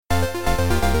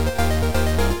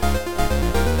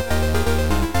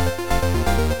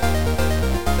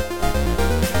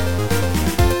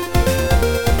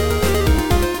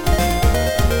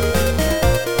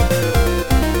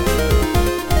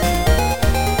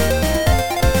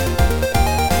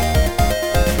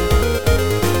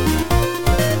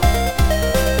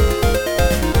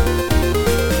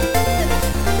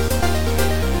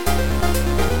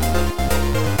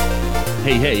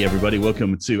Hey, everybody,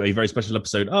 welcome to a very special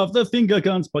episode of the Finger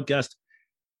Guns podcast,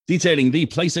 detailing the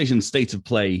PlayStation State of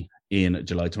Play in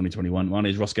July 2021. My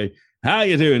name is Roscoe. How are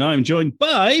you doing? I'm joined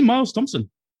by Miles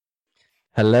Thompson.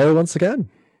 Hello once again.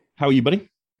 How are you, buddy?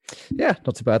 Yeah,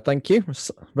 not too bad, thank you.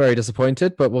 Very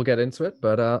disappointed, but we'll get into it.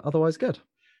 But otherwise, good.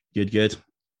 Good.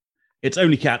 It's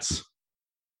only Cats.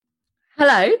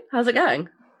 Hello, how's it going?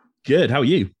 Good, how are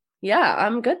you? Yeah,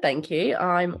 I'm good, thank you.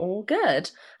 I'm all good.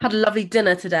 Had a lovely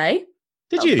dinner today.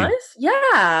 Did you? Nice.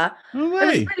 Yeah. No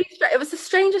way. It was the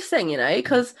strangest thing, you know,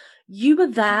 because you were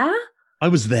there. I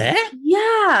was there?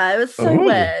 Yeah, it was so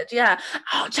weird. Yeah. Oh,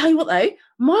 I'll tell you what, though,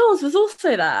 Miles was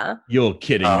also there. You're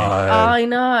kidding me. I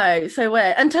know, so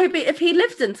weird. And Toby, if he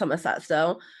lived in Somerset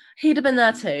still, he'd have been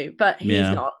there too, but he's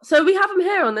not. So we have him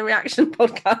here on the reaction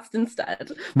podcast instead.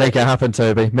 Make it happen,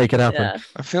 Toby. Make it happen. Yeah.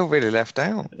 I feel really left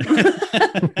out.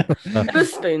 It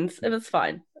was spoons. It was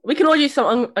fine. We can order you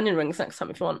some onion rings next time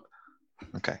if you want.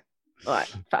 Okay. All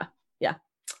right, fair. Yeah.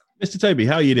 Mr. Toby,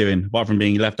 how are you doing, apart from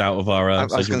being left out of our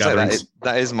social gatherings?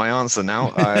 That is my answer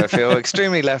now. I feel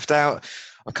extremely left out.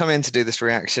 I come in to do this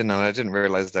reaction and I didn't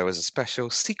realise there was a special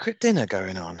secret dinner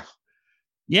going on.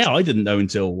 Yeah, I didn't know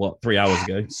until, 3 hours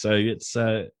ago, so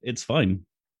it's fine.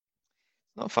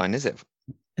 Not fine, is it?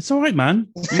 It's all right, man.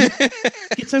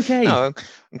 It's okay. No,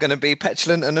 I'm going to be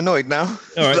petulant and annoyed now.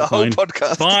 All right, the whole fine.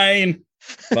 podcast.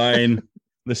 Fine.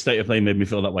 The State of Play made me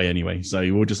feel that way anyway, so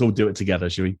we'll just all do it together,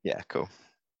 shall we? Yeah, cool.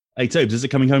 Hey, Tobes, is it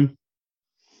coming home?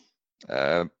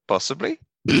 Possibly.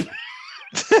 That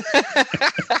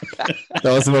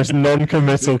was the most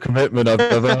non-committal commitment I've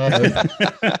ever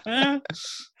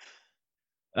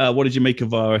had. What did you make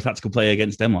of our tactical play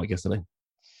against Denmark yesterday?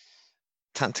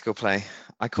 Tactical play.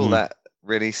 I call that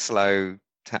really slow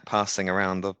passing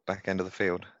around the back end of the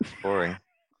field. It's boring.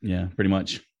 Yeah, pretty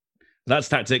much. That's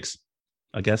tactics,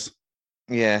 I guess.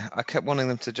 Yeah, I kept wanting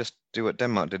them to just do what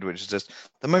Denmark did, which is just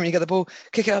the moment you get the ball,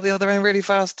 kick it out the other end really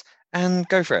fast and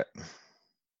go for it.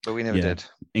 But we never did.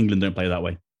 England don't play that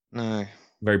way. No.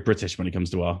 Very British when it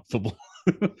comes to our football.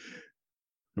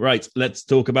 Right, let's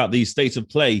talk about the State of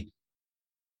Play.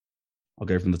 I'll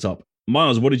go from the top.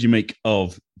 Miles, what did you make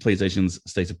of PlayStation's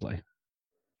State of Play?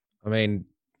 I mean,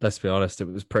 let's be honest, it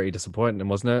was pretty disappointing,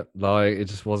 wasn't it? Like, it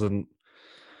just wasn't...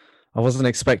 I wasn't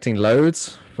expecting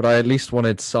loads, but I at least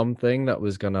wanted something that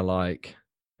was going to, like,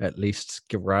 at least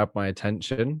grab my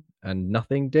attention, and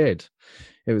nothing did.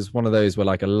 It was one of those where,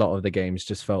 like, a lot of the games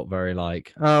just felt very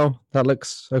like, oh, that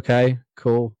looks okay,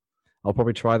 cool. I'll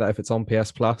probably try that if it's on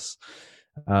PS Plus.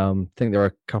 I think there are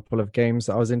a couple of games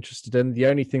that I was interested in. The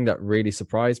only thing that really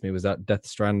surprised me was that Death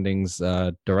Stranding's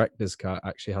director's cut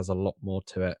actually has a lot more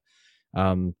to it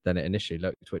than it initially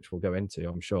looked, which we'll go into,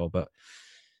 I'm sure. But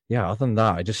yeah, other than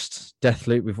that,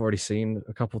 Deathloop we've already seen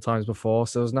a couple times before,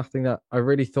 so there was nothing that I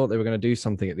really thought they were going to do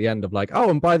something at the end of like, oh,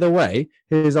 and by the way,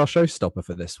 here's our showstopper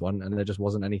for this one, and there just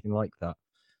wasn't anything like that.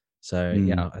 So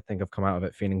yeah, I think I've come out of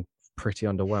it feeling pretty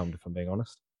underwhelmed, if I'm being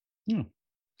honest. Yeah,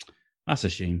 that's a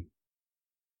shame.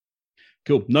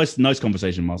 Cool, nice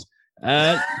conversation, Miles.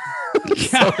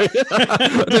 Sorry.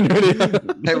 I didn't really...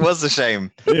 It was a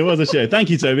shame. It was a shame. Thank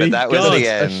you, Toby. But that was the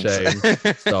end. A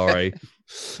shame. Sorry.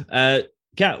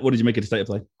 Kat, what did you make of the State of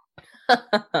Play?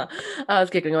 I was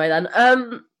giggling away then.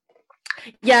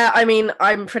 Yeah, I mean,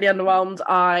 I'm pretty underwhelmed.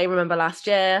 I remember last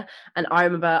year, and I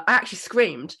actually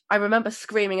screamed. I remember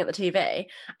screaming at the TV,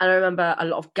 and I remember a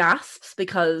lot of gasps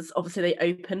because obviously they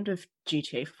opened with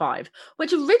GTA 5,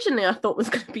 which originally I thought was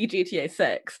going to be GTA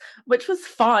 6, which was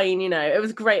fine, you know, it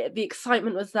was great. The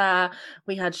excitement was there.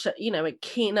 We had,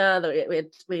 Kena,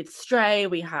 we had Stray,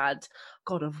 we had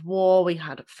God of War, we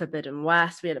had Forbidden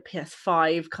West, we had a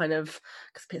PS5 kind of,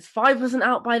 because PS5 wasn't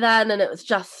out by then, and it was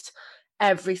just...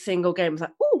 Every single game was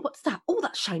like, oh, what's that? Oh,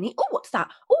 that's shiny. Oh, what's that?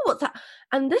 Oh, what's that?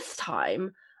 And this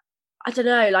time, I don't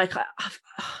know, like,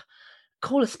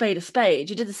 call a spade a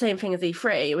spade. You did the same thing as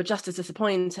E3. You were just as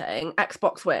disappointing.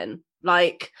 Xbox win.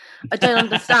 Like, I don't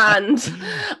understand.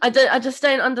 I just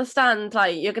don't understand.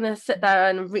 Like, you're gonna sit there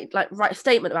and write a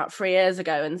statement about 3 years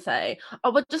ago and say,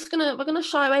 oh, we're gonna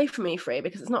shy away from E3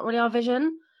 because it's not really our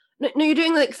vision. No, you're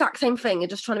doing the exact same thing. You're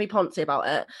just trying to be poncy about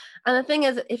it. And the thing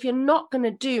is, if you're not going to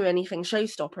do anything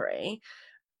showstoppery,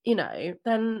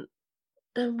 then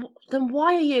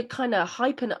why are you kind of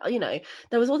hyping?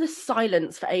 There was all this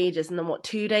silence for ages, and then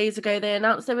 2 days ago they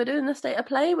announced they were doing the State of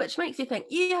Play, which makes you think,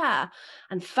 yeah,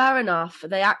 and fair enough.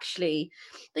 They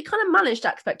kind of managed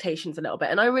expectations a little bit,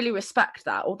 and I really respect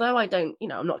that. Although I don't,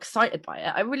 I'm not excited by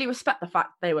it. I really respect the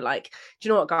fact they were like, do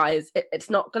you know what, guys? It's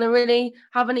not going to really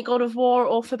have any God of War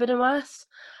or Forbidden West,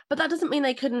 but that doesn't mean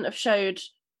they couldn't have showed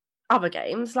other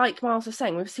games, like Miles was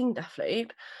saying, we've seen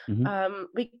Deathloop. Mhm.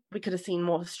 We could have seen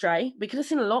more of Stray. We could have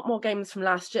seen a lot more games from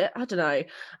last year. I don't know.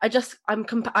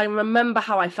 I remember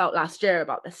how I felt last year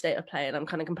about this state of play, and I'm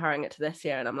kind of comparing it to this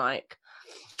year, and I'm like,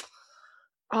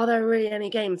 are there really any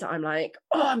games that I'm like,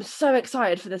 oh, I'm so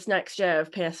excited for this next year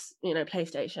of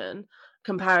PlayStation,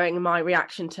 comparing my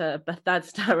reaction to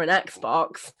Bethesda and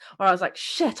Xbox, where I was like,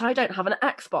 shit, I don't have an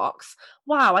Xbox.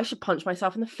 Wow, I should punch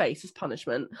myself in the face as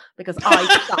punishment because I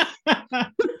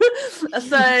suck.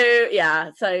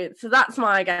 So that's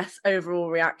my, I guess, overall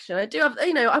reaction. I do have,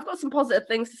 I've got some positive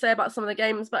things to say about some of the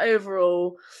games, but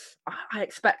overall, I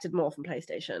expected more from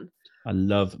PlayStation. I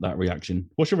love that reaction.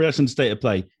 What's your reaction to state of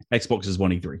play? Xbox is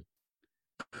 1 E3.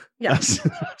 Yeah, That's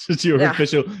just your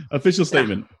official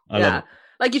statement. I love it.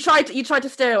 Like you tried to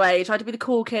steer away. You tried to be the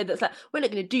cool kid that's like, we're not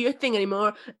going to do your thing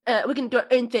anymore. We're going to do our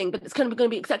own thing, but it's kind of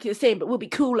going to be exactly the same, but we'll be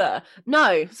cooler.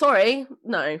 No, sorry.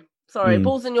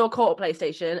 Ball's in your court,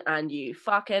 PlayStation, and you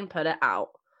fucking put it out.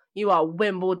 You are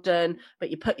Wimbledon, but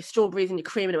you put your strawberries and your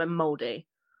cream in it and mouldy.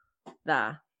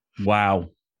 There. Wow.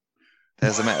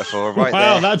 There's a metaphor right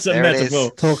there. Wow, that's a there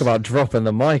metaphor. Talk about dropping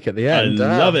the mic at the end.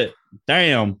 I love it.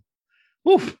 Damn.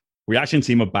 Woof. Reaction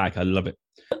team are back. I love it.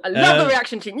 I love the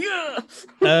reaction team.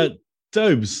 Yeah.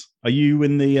 Dobes, are you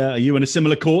in a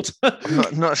similar court?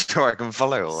 I'm not sure I can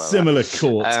follow all that. Similar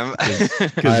court.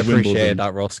 I appreciate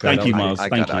that, Roscoe. Thank you, Miles. I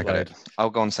got it. I'll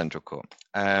go on Central Court.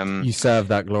 You served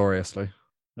that gloriously.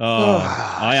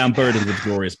 I am burdened with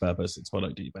glorious purpose. It's what I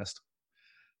do best.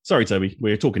 Sorry, Toby.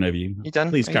 We're talking over you. You done?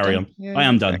 Please carry on. Yeah, I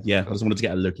am done. okay, Yeah, cool. I just wanted to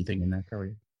get a Loki thing in there.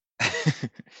 Carry on.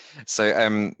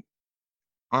 So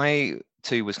I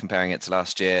too was comparing it to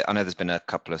last year. I know there's been a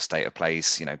couple of state of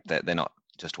plays, they're not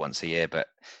just once a year, but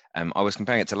I was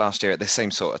comparing it to last year at this same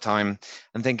sort of time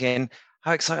and thinking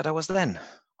how excited I was then.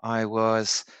 I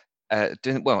was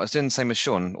doing the same as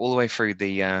Sean all the way through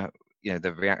the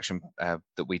the reaction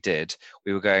that we did.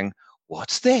 We were going,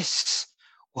 what's this?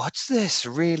 What's this?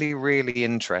 Really, really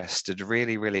interested,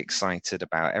 really, really excited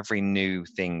about every new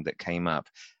thing that came up.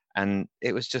 And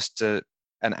it was just an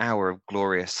hour of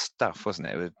glorious stuff, wasn't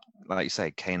it? It was, like you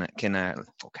say,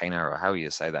 Kanaro, how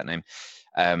you say that name,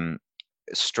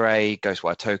 Stray,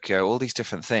 Ghostwire Tokyo, all these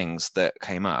different things that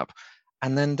came up.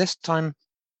 And then this time,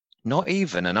 not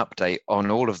even an update on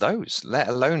all of those, let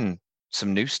alone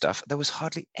some new stuff. There was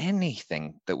hardly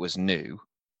anything that was new.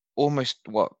 Almost,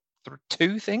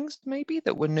 2 things maybe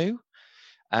that were new,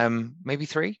 maybe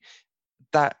 3.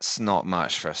 That's not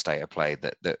much for a state of play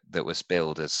that was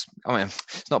billed as. I mean,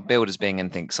 it's not billed as being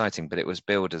anything exciting, but it was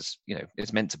billed as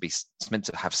it's meant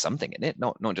to have something in it,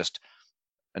 not just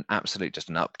an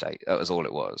update. That was all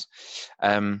it was.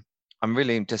 I'm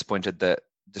really disappointed that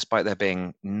despite there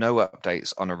being no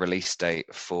updates on a release date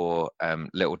for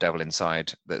Little Devil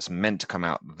Inside that's meant to come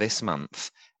out this month,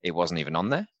 it wasn't even on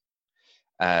there.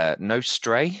 No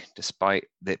Stray, despite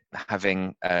it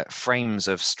having frames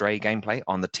of Stray gameplay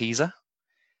on the teaser,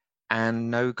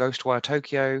 and no Ghostwire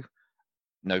Tokyo,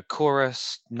 no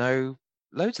Chorus, no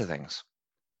loads of things.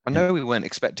 I know we weren't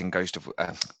expecting God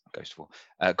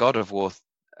of War,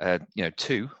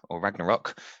 2 or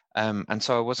Ragnarok, and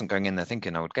so I wasn't going in there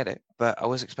thinking I would get it, but I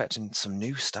was expecting some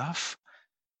new stuff.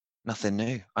 Nothing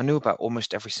new. I knew about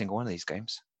almost every single one of these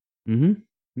games. Mm-hmm.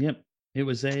 Yep. It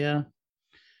was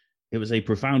a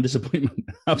profound disappointment.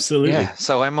 Absolutely. Yeah.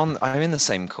 So I'm in the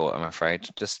same court, I'm afraid.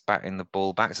 Just batting the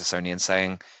ball back to Sony and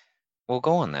saying, "Well,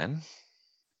 go on then."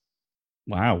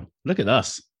 Wow. Look at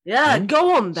us. Yeah,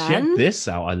 go on then. Check this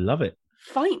out. I love it.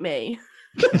 Fight me.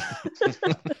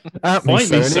 Fight me,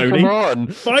 Sony. Come on.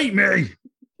 Fight me.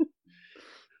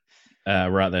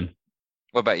 Right then.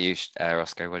 What about you,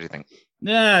 Roscoe? What do you think?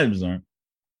 Yeah, it was all right.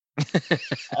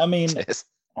 I mean,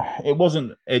 I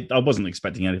wasn't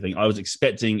expecting anything. I was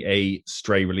expecting a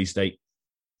Stray release date.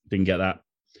 Didn't get that.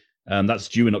 That's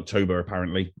due in October,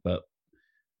 apparently, but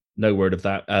no word of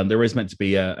that. There is meant to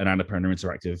be an Annapurna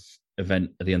Interactive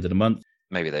event at the end of the month.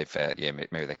 Maybe they've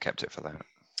maybe they kept it for that.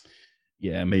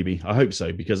 Yeah, maybe. I hope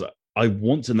so, because I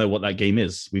want to know what that game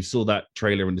is. We saw that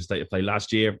trailer in the State of Play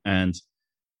last year, and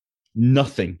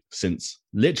nothing since.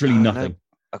 Literally nothing. No.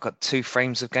 I got 2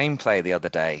 frames of gameplay the other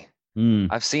day.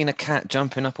 I've seen a cat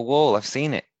jumping up a wall. I've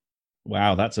seen it.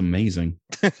 Wow, that's amazing.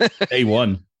 Day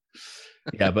one.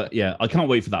 Yeah, but yeah, I can't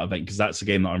wait for that event because that's a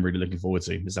game that I'm really looking forward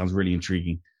to. It sounds really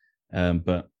intriguing.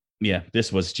 But yeah,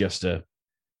 this was just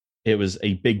it was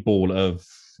a big ball of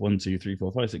 1, 2, 3,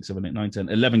 4, 5, 6, 7, 8, 9, 10,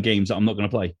 11 games that I'm not going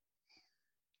to play.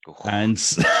 Ooh. And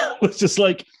it's just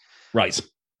like, right.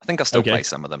 I think I'll still play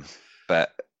some of them,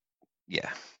 but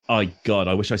yeah. Oh, God,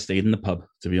 I wish I stayed in the pub,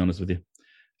 to be honest with you.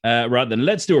 Right, then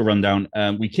let's do a rundown.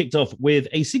 We kicked off with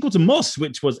a sequel to Moss,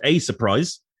 which was a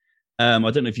surprise.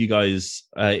 I don't know if you guys,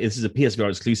 this is a PSVR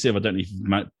exclusive. I don't know if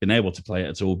you've been able to play it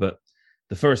at all, but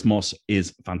the first Moss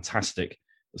is fantastic.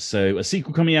 So a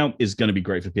sequel coming out is going to be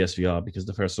great for PSVR because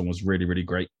the first one was really, really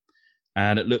great.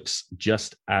 And it looks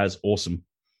just as awesome.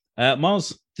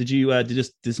 Miles,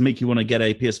 did this make you want to get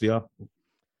a PSVR?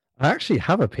 I actually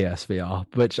have a PSVR,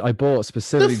 which I bought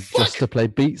specifically just to play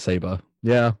Beat Saber.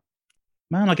 Yeah.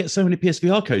 Man, I get so many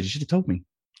PSVR codes. You should have told me.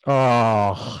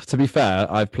 Oh, to be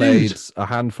fair, I've played a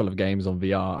handful of games on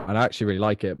VR and I actually really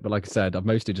like it. But like I said, I've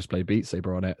mostly just played Beat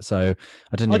Saber on it. So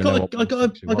I didn't even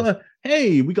know.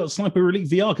 Hey, we got Sniper Elite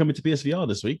VR coming to PSVR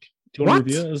this week. Do you want to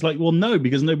review it? I was like, well, no,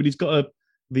 because nobody's got a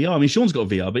VR. I mean, Sean's got a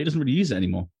VR, but he doesn't really use it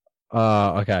anymore.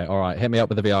 Okay. All right. Hit me up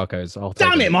with the VR codes.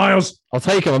 Damn it, Miles. I'll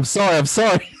take them. I'm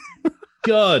sorry.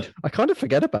 God. I kind of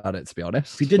forget about it, to be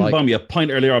honest. If you didn't buy me a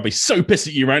pint earlier, I'd be so pissed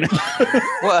at you right now.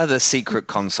 What other secret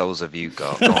consoles have you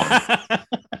got? Go on.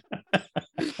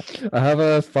 I have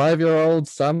a 5-year-old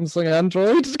Samsung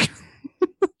Android.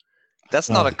 That's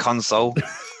not a console.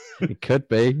 It could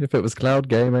be if it was cloud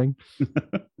gaming.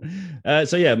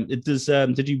 So yeah, it does.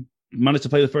 Did you manage to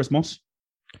play the first Moss?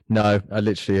 No, I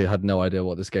literally had no idea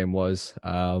what this game was.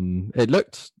 It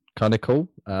looked kind of cool,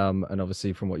 and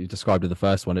obviously from what you described in the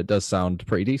first one, it does sound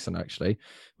pretty decent. Actually,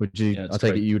 would you? Yeah, I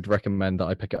take it you'd recommend that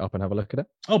I pick it up and have a look at it?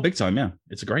 Oh, big time! Yeah,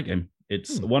 it's a great game.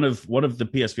 It's one of the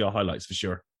PSVR highlights for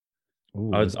sure.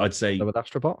 Ooh, I'd say with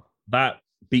Astrobot, that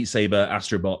Beat Saber,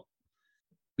 Astrobot.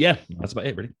 Yeah, that's about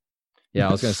it, really. Yeah,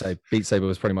 I was going to say Beat Saber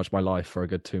was pretty much my life for a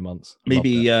good 2 months.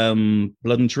 Maybe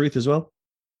Blood and Truth as well.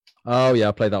 Oh yeah,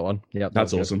 I played that one. Yeah,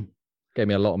 that's awesome. Gave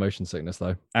me a lot of motion sickness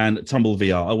though. And Tumble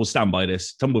VR, I will stand by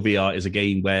this. Tumble VR is a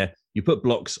game where you put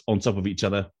blocks on top of each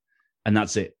other, and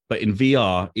that's it. But in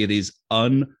VR, it is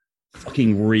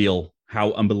unfucking real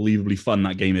how unbelievably fun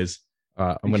that game is.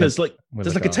 Because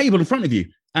there's like a table in front of you,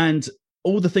 and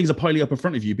all the things are piling up in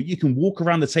front of you, but you can walk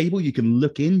around the table, you can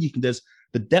look in, there's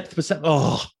the depth perception.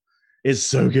 Oh, it's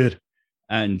so good.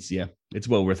 And yeah, it's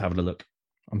well worth having a look.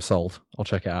 I'm sold. I'll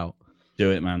check it out.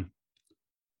 Do it, man.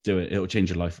 Do it. It'll change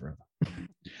your life forever.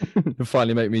 It'll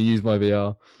finally make me use my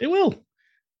VR. It will.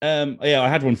 Yeah, I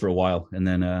had one for a while, and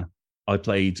then I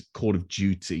played Call of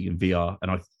Duty in VR,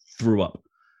 and I threw up.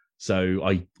 So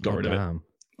I got rid of it.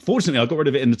 Fortunately, I got rid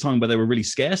of it in the time where they were really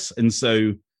scarce, and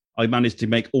so I managed to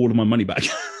make all of my money back.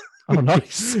 Oh,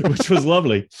 nice. Which was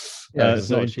lovely. Yeah, it's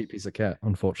not a cheap piece of kit,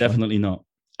 unfortunately. Definitely not.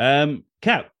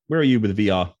 Kat, where are you with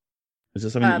VR? Is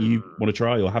there something that you want to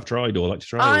try or have tried or like to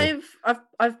try?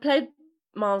 I've played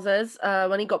Miles's.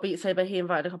 When he got Beat Saber, he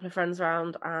invited a couple of friends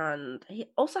around, and he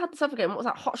also had this other game. What was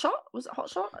that? Hot Shot? Was it Hot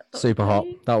Shot? Super Hot.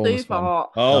 That one was fun.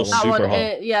 Hot. Oh, Super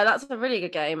Hot. Yeah, that's a really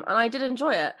good game, and I did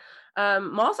enjoy it.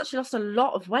 Miles actually lost a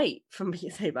lot of weight from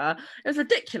Beat Saber. It was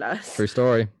ridiculous. True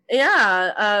story.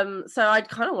 Yeah. So I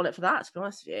kind of want it for that, to be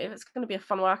honest with you. If it's going to be a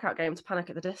fun workout game to Panic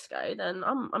at the Disco, then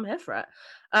I'm here for it.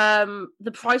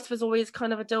 The price was always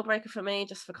kind of a deal breaker for me,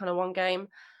 just for kind of one game.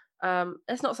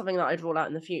 It's not something that I'd rule out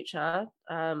in the future.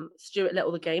 Stuart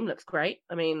Little, the game looks great.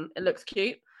 I mean, it looks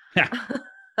cute. Yeah.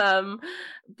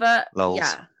 But Lols.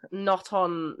 yeah, not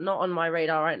on my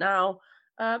radar right now.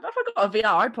 But if I got a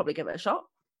VR, I'd probably give it a shot.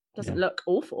 Doesn't look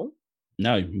awful.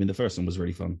 No, I mean the first one was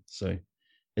really fun. So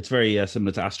it's very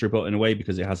similar to Astrobot in a way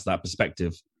because it has that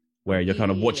perspective where you're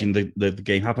kind of watching the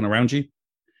game happen around you.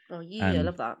 Oh yeah, I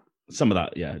love that. Some of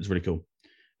that, yeah, it's really cool.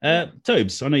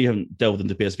 Tobes, I know you haven't delved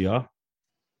into PSVR.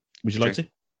 Would you like to?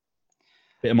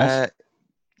 Bit of Moss?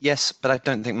 Yes, but I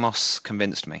don't think Moss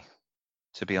convinced me,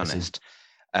 to be honest.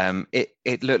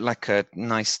 It looked like a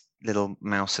nice little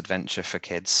mouse adventure for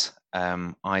kids.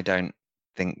 I don't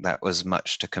think that was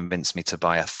much to convince me to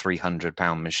buy a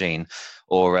 £300 machine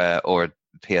or a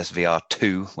PSVR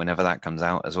 2 whenever that comes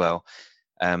out as well.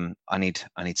 I need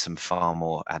some far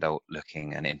more adult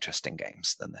looking and interesting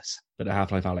games than this. Bit of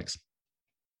Half-Life Alyx.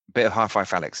 Bit of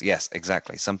Half-Life Alyx, yes,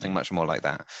 exactly. Something much more like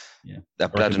that. Yeah. The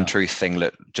Blood and Truth thing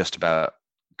looked just about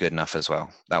good enough as well.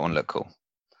 That one looked cool.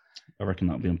 I reckon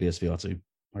that'll be on PSVR 2.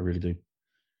 I really do.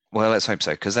 Well, let's hope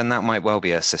so, because then that might well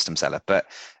be a system seller. But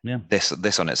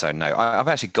this on its own, no. I've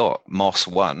actually got Moss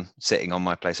 1 sitting on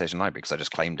my PlayStation library because I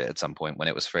just claimed it at some point when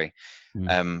it was free.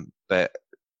 But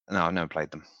no, I've never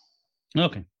played them.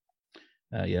 Okay.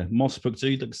 Yeah, Moss Book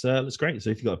 2 looks great. So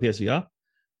if you've got a PSVR,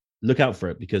 look out for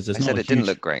it because there's it didn't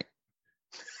look great.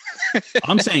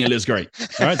 I'm saying it looks great.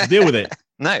 All right, so deal with it.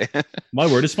 No. My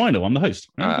word is final. I'm the host.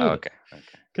 Okay.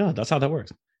 God, that's how that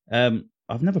works.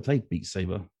 I've never played Beat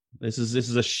Saber. This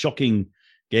is a shocking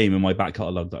game in my back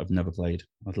catalogue that I've never played.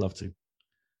 I'd love to.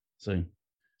 So,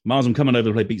 Miles, I'm coming over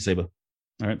to play Beat Saber.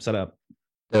 All right, set it up.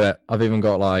 Do it. I've even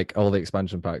got like all the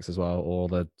expansion packs as well, or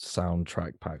the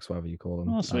soundtrack packs, whatever you call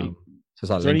them. Oh, sweet. So it's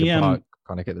like Is there Linkin any, Park,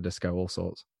 Panic at the Disco, all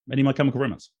sorts. any My Chemical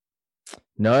Romance?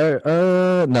 No,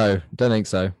 no, don't think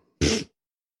so.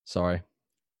 Sorry.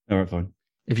 All right, fine.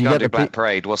 If You you can't get do the Black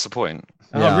Parade. What's the point?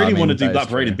 I really want to do that Black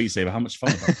is Parade true. and Beat Saber. How much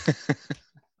fun is that?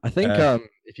 I think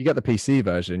if you get the PC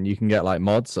version, you can get like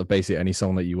mods of basically any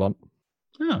song that you want.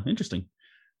 Oh, interesting.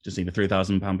 Just need a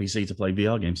 £3,000 PC to play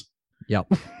VR games.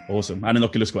 Yep. Awesome. And an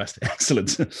Oculus Quest.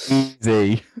 Excellent.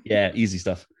 Easy. Yeah, easy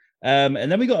stuff. And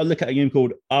then we got to look at a game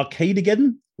called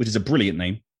Arcadegeddon, which is a brilliant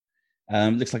name.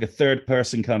 Looks like a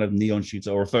third-person kind of neon shooter,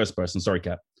 or a first-person, sorry,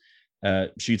 Kat,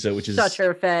 shooter, which is Shut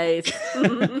your face.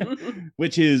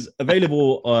 which is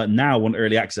available now on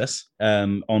early access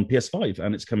on PS5,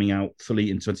 and it's coming out fully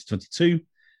in 2022.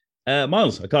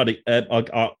 Miles, a cardigan,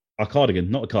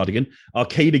 not a cardigan,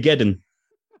 Arcadegeddon.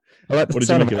 I like the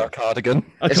sound of a cardigan.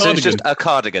 So it's just a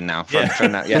cardigan now.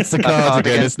 Yeah. Yeah. It's a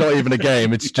cardigan. It's not even a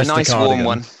game. It's just a nice warm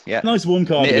one. Yeah, nice warm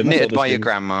cardigan. Knitted by your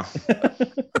grandma.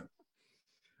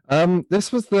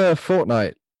 This was the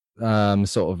Fortnite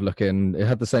sort of looking. It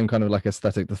had the same kind of like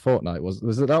aesthetic. The Fortnite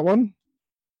was it that one?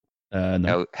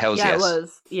 No. Hell's yeah, yes. it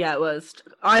was. Yeah, it was.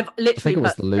 I've literally it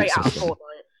was put the loot straight out of system. Fortnite.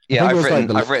 Yeah, I've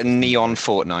like written neon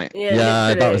Fortnite.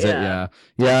 Yeah, that was it.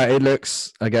 Yeah. It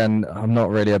looks, again, I'm not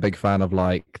really a big fan of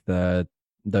like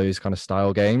those kind of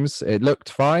style games. It looked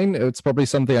fine. It's probably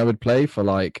something I would play for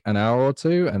like an hour or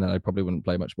two, and then I probably wouldn't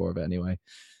play much more of it anyway.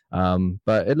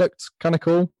 But it looked kind of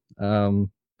cool.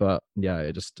 But yeah,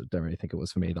 I just don't really think it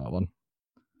was for me, that one.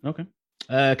 Okay.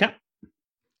 Kat?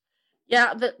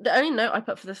 Yeah, the only note I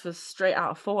put for this was straight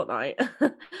out of Fortnite.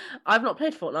 I've not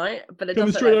played Fortnite, but it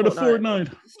does straight look out like of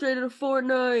Fortnite. Straight out of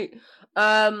Fortnite.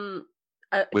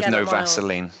 With again, no a mile-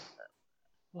 Vaseline.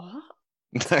 What?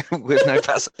 With no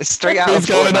Vaseline. Straight out of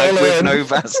Fortnite with no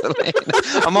Vaseline.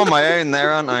 I'm on my own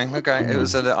there, aren't I? Okay, it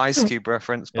was an Ice Cube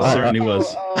reference. It certainly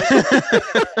was.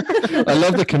 I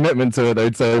love the commitment to it though,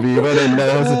 Toby. You went in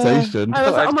no hesitation. I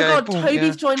was like, oh my god, boom, Toby's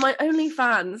yeah. joined my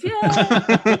OnlyFans.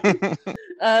 Yeah.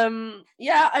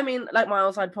 Yeah, I mean, like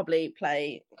Miles, I'd probably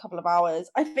play a couple of hours.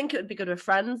 I think it would be good with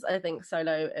friends. I think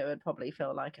solo it would probably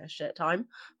feel like a shit time.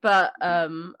 But I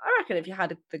reckon if you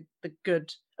had a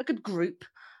good group,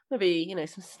 maybe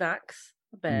some snacks,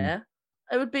 a beer,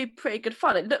 it would be pretty good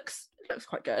fun. It looks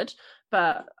quite good,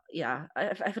 but yeah,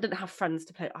 if I didn't have friends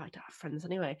to play, I don't have friends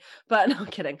anyway. But no, I'm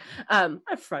kidding. I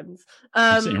have friends.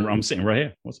 I'm sitting right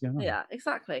here. What's going on? Yeah,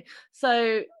 exactly.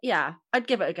 So yeah, I'd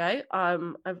give it a go. I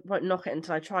won't knock it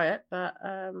until I try it, but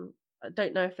I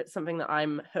don't know if it's something that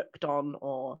I'm hooked on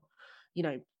or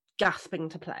gasping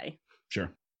to play. Sure.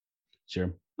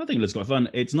 I think it looks quite fun.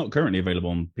 It's not currently available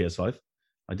on PS5.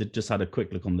 I just had a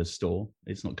quick look on the store.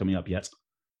 It's not coming up yet,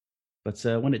 but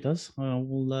when it does, I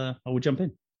will jump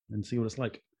in and see what it's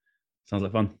like. Sounds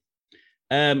like fun.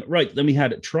 Right, then we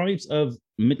had Tribes of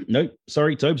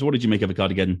Tobes. What did you make of a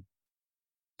cardigan?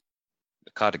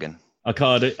 Cardigan. I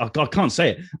can't say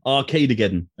it.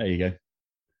 Arcadegeddon. There you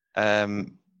go.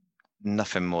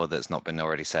 Nothing more that's not been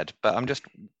already said. But I'm just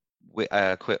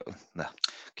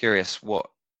curious what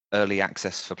early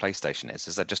access for PlayStation is.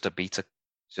 Is that just a beta?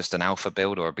 Just an alpha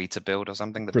build or a beta build or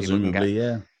something that presumably, people can get?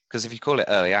 Yeah. Because if you call it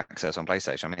early access on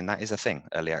PlayStation, I mean, that is a thing,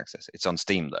 early access. It's on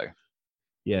Steam, though.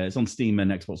 Yeah, it's on Steam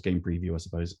and Xbox Game Preview, I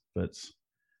suppose. But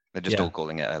they're just all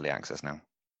calling it early access now.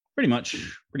 Pretty much.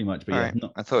 But yeah, right.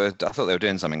 I thought they were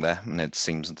doing something there, and it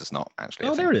seems it's not actually.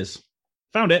 Oh, there it is.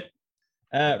 Found it.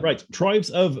 Right, Tribes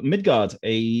of Midgard,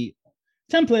 a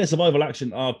 10-player survival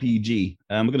action RPG.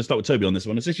 We're going to start with Toby on this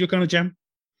one. Is this your kind of jam?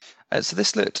 So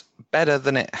this looked better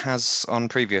than it has on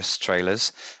previous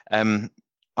trailers. I'm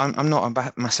not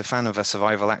a massive fan of a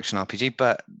survival action RPG,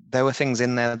 but there were things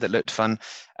in there that looked fun.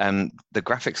 The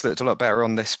graphics looked a lot better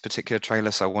on this particular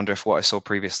trailer, so I wonder if what I saw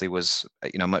previously was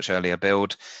a much earlier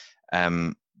build.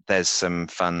 There's some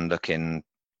fun looking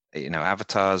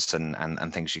avatars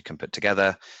and things you can put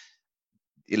together.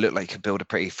 It looked like you could build a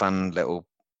pretty fun little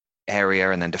area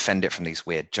and then defend it from these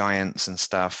weird giants and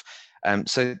stuff.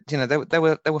 So there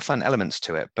were fun elements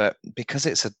to it, but because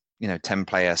it's a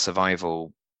 10-player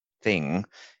survival thing,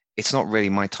 it's not really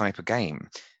my type of game,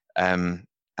 and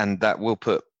that will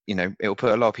put it'll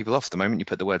put a lot of people off. The moment you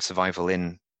put the word survival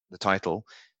in the title,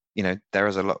 there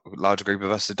is a large group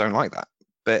of us that don't like that,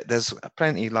 but there's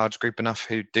plenty large group enough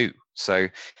who do, so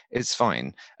it's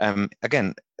fine.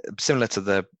 Again, similar to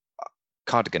the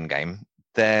cardigan game,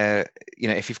 there,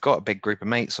 if you've got a big group of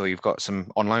mates or you've got some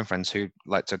online friends who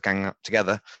like to gang up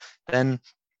together, then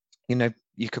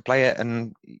you could play it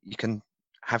and you can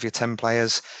have your 10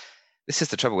 players. This is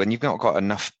the trouble, when you've not got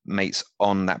enough mates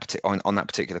on that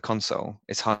particular console,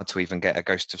 it's hard to even get a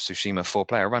Ghost of Tsushima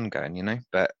 4-player run going,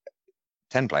 but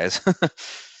 10 players,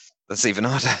 that's even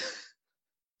harder.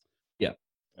 Yeah,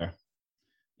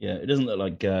 Yeah, it doesn't look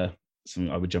like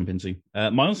something I would jump into.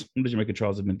 Miles, what did you make of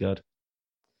Trials of Midgard?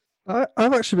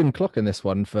 I've actually been clocking this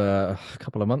one for a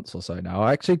couple of months or so now.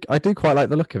 I do quite like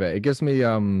the look of it. It gives me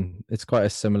it's quite a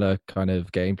similar kind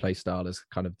of gameplay style as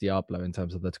kind of Diablo in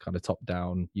terms of the kind of top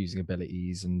down using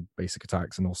abilities and basic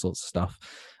attacks and all sorts of stuff.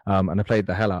 And I played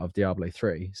the hell out of Diablo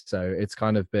 3, so it's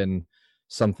kind of been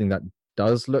something that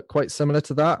does look quite similar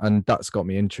to that, and that's got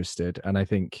me interested. And I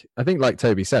think like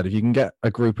Toby said, if you can get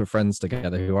a group of friends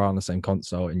together who are on the same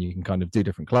console and you can kind of do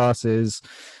different classes,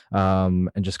 and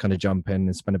just kind of jump in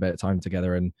and spend a bit of time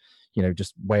together and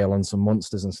just wail on some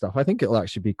monsters and stuff, I think it'll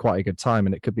actually be quite a good time,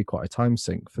 and it could be quite a time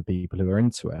sink for people who are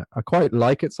into it. I quite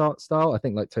like its art style. I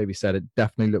think, like Toby said, it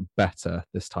definitely looked better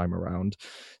this time around,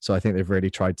 so I think they've really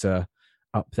tried to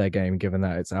up their game given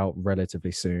that it's out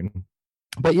relatively soon.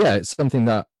 But yeah, it's something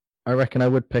that I reckon I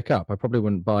would pick up. I probably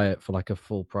wouldn't buy it for like a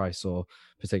full price or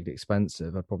particularly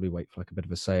expensive. I'd probably wait for like a bit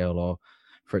of a sale or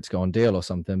for it to go on deal or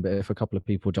something. But if a couple of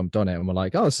people jumped on it and were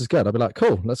like, "Oh, this is good," I'd be like,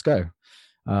 "Cool, let's go."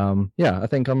 Yeah, I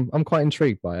think I'm quite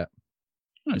intrigued by it.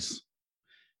 Nice.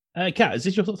 Kat, is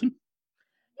this your sort of thing?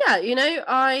 Yeah,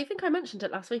 I think I mentioned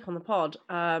it last week on the pod.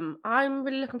 I'm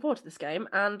really looking forward to this game,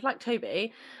 and like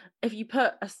Toby, if you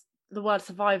put the word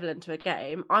survival into a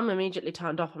game, I'm immediately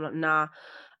turned off. I'm like, nah.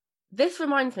 This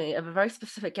reminds me of a very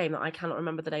specific game that I cannot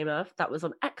remember the name of, that was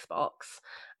on Xbox,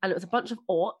 and it was a bunch of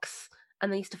orcs,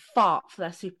 and they used to fart for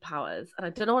their superpowers, and I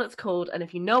don't know what it's called, and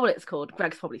if you know what it's called,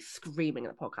 Greg's probably screaming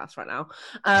at the podcast right now.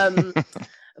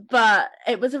 But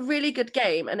it was a really good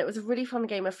game, and it was a really fun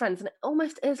game of friends, and it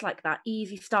almost is like that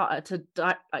easy starter to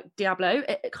like Diablo.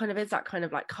 It kind of is that kind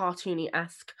of like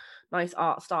cartoony-esque nice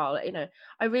art style.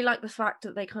 I really like the fact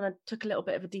that they kind of took a little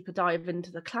bit of a deeper dive into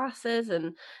the classes,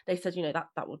 and they said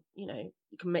that would you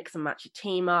can mix and match your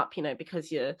team up,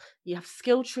 because you have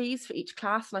skill trees for each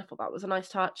class, and I thought that was a nice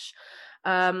touch.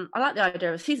 I like the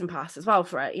idea of a season pass as well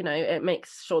for it. It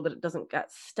makes sure that it doesn't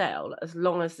get stale as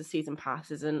long as the season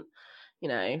pass isn't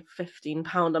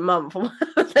 £15 a month or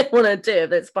whatever they want to do.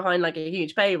 If it's behind like a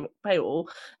huge paywall,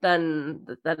 then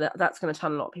that's going to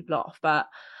turn a lot of people off. But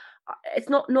it's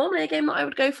not normally a game that I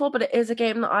would go for, but it is a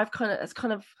game that it's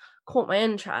kind of caught my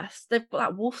interest. They've got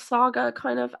that wolf saga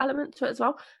kind of element to it as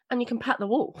well, and you can pet the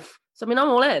wolf. So I mean, I'm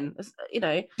all in.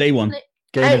 Day one.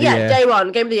 Game of the year. Day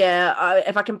one, game of the year.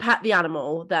 If I can pet the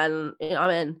animal, then I'm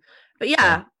in. But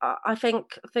yeah, I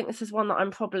think this is one that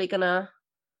I'm probably gonna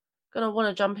want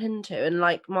to jump into. And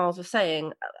like Miles was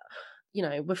saying,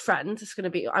 with friends, it's going to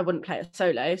be, I wouldn't play it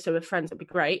solo, so with friends it'd be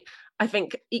great. I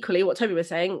think equally what Toby was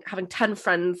saying, having 10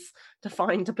 friends to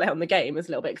find to play on the game is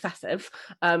a little bit excessive,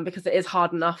 because it is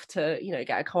hard enough to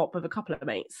get a co-op with a couple of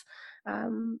mates.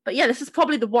 But yeah, this is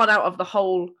probably the one out of the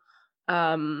whole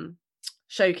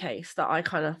showcase that I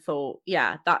kind of thought,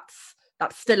 yeah, that's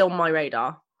still on my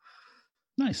radar.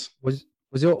 Nice. Was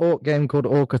your orc game called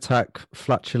Orc Attack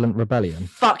Flatulent Rebellion?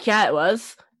 Fuck yeah, it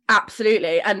was.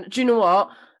 Absolutely. And do you know what?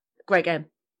 Great game.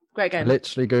 Great game. I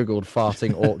literally Googled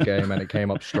farting orc game and it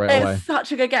came up straight away. It's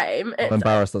such a good game. I'm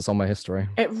embarrassed that's on my history.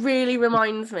 It really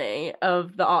reminds me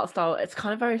of the art style. It's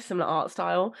kind of very similar art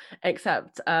style,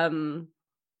 except,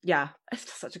 yeah, it's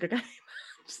just such a good game.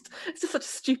 It's just such a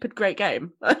stupid, great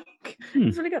game.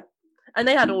 It's really good. And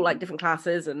they had all like different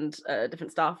classes and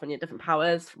different stuff, and you had different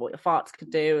powers for what your farts could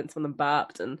do, and some of them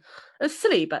burped, and it was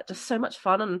silly, but just so much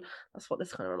fun, and that's what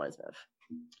this kind of reminds me of.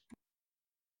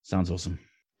 Sounds awesome.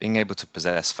 Being able to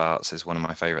possess farts is one of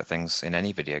my favourite things in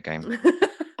any video game.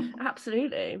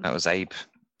 Absolutely. That was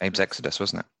Abe's Exodus,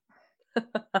 wasn't it?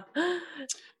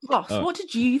 Ross, what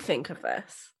did you think of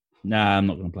this? Nah, I'm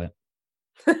not going to play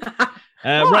it.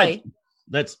 Why?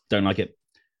 Right, don't like it.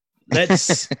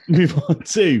 Let's move on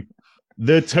to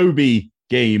the Toby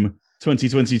game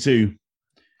 2022.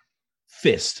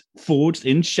 Fist Forged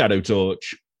in Shadow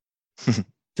Torch.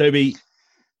 Toby,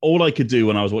 all I could do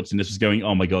when I was watching this was going,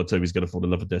 oh my God, Toby's going to fall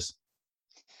in love with this.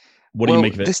 What do you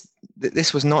make of it?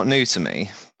 This was not new to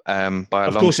me by a long shot.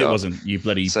 Of course it wasn't, you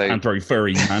bloody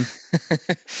anthro-furry man.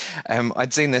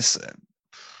 I'd seen this,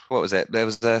 what was it? There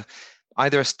was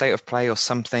either a state of play or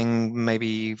something,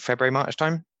 maybe February, March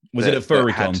time. Was it at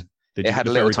Furrycon? It had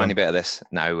a little tiny bit of this.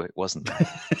 No, it wasn't.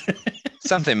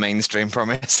 Something mainstream,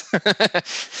 promise.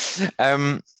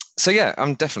 So yeah,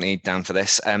 I'm definitely down for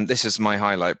this. This is my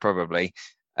highlight probably.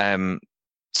 Steampunk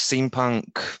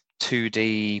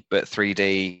 2D but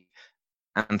 3D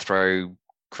anthro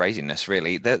craziness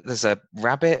really. There's a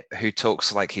rabbit who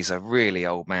talks like he's a really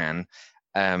old man.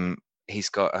 He's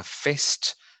got a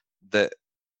fist that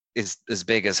is as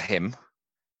big as him,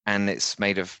 and it's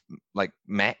made of like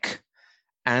mech,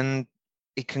 and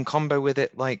he can combo with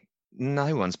it like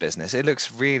no one's business. It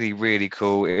looks really, really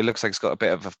cool. It looks like it's got a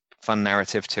bit of a fun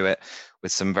narrative to it,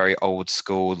 with some very old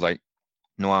school like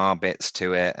noir bits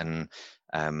to it, and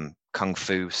kung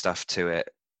fu stuff to it.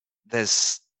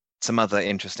 There's some other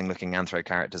interesting looking anthro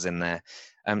characters in there.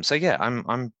 So yeah,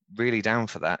 I'm really down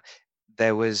for that.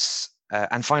 There was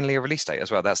and finally a release date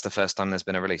as well. That's the first time there's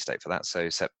been a release date for that. So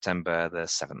September the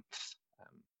 7th.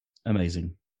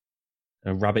 Amazing.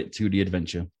 A rabbit 2D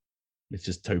adventure. It's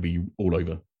just Toby all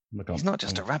over. He's not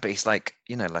just a rabbit. He's like,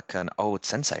 like an old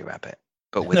sensei rabbit,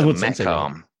 but with An a old mech sensei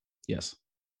arm. rabbit. Yes.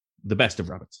 The best of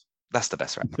rabbits. That's the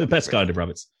best rabbit. The best kind of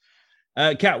rabbits.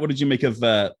 Kat, what did you make of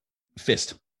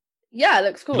Fist? Yeah, it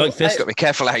looks cool. You like Fist? Got to be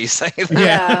careful how you say that.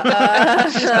 Yeah.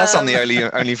 That's on the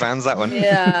OnlyFans, that one.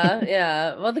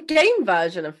 Yeah. Well, the game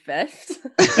version of Fist.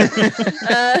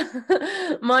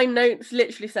 My notes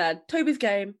literally said, Toby's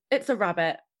game, it's a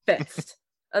rabbit, Fist.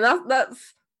 And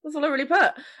that's all I really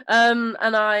put. And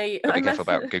I be careful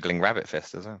about googling rabbit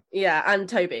fist as well. Yeah, and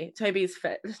Toby's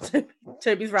fist.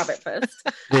 Toby's rabbit fist.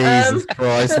 Jesus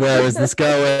Christ, where is this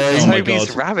going? Oh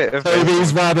Toby's rabbit fist.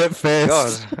 Toby's rabbit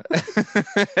fist.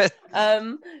 God.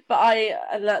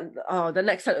 But the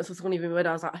next sentence was going to be weird.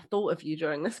 I was like, I thought of you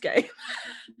during this game.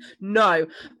 No,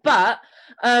 but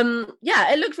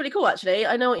yeah, it looks really cool. Actually,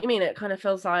 I know what you mean. It kind of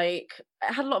feels like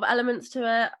it had a lot of elements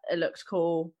to it. It looked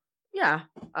cool. Yeah,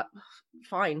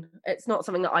 fine. It's not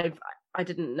something that I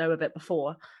didn't know of it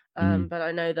before, but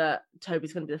I know that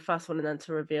Toby's going to be the first one and then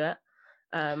to review it.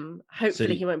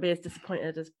 Hopefully he won't be as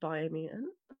disappointed as Biomutant.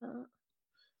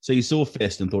 So you saw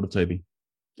Fist and thought of Toby?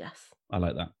 Yes. I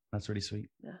like that. That's really sweet.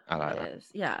 Yeah, I like that. is.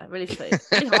 Yeah, really sweet.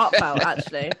 Really heartfelt,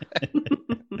 actually.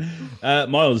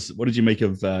 Miles, what did you make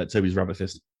of Toby's Rabbit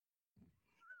Fist?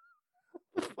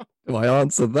 Do I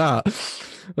answer that?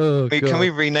 Oh, can we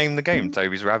rename the game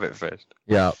Toby's Rabbit Fist?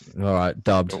 Yeah. All right.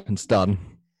 Dubbed. It's done.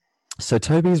 So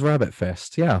Toby's Rabbit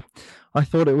Fist. Yeah. I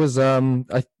thought it was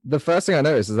the first thing I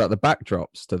noticed is that the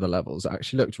backdrops to the levels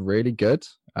actually looked really good.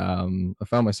 I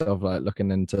found myself like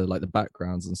looking into like the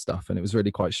backgrounds and stuff, and it was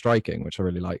really quite striking, which I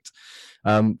really liked.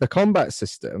 The combat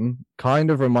system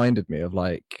kind of reminded me of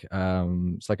like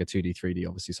it's like a 2D 3D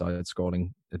obviously side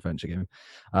scrolling adventure game,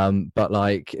 but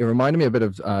like it reminded me a bit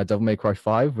of Devil May Cry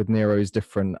 5 with Nero's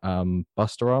different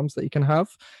buster arms that you can have.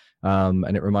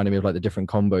 And it reminded me of like the different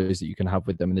combos that you can have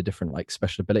with them and the different like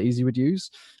special abilities you would use.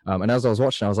 And as I was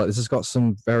watching, I was like, this has got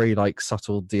some very like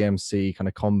subtle DMC kind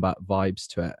of combat vibes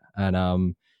to it.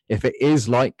 And if it is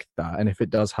like that, and if it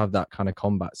does have that kind of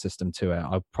combat system to it,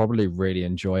 I'll probably really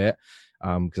enjoy it.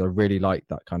 Because I really like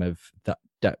that kind of that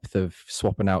depth of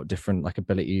swapping out different like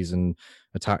abilities and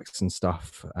attacks and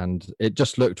stuff. And it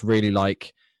just looked really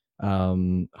like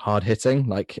hard hitting.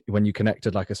 Like when you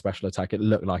connected like a special attack, it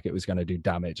looked like it was going to do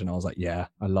damage, and I was like, yeah,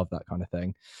 I love that kind of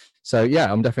thing. So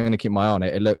yeah, I'm definitely going to keep my eye on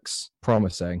it. It looks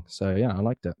promising, so yeah, I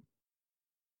liked it.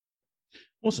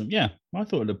 Awesome. Yeah, I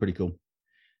thought it looked pretty cool.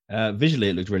 Visually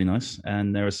it looked really nice,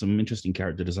 and there was some interesting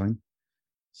character design.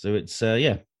 So it's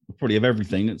yeah, probably of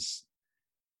everything, it's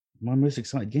my most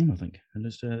excited game, I think.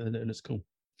 It looks cool.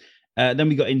 Then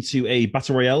we got into a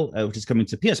battle royale, which is coming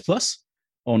to PS Plus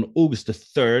on August the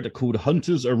 3rd, called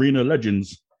Hunters Arena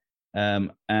Legends.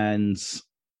 And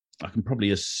I can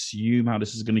probably assume how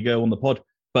this is going to go on the pod,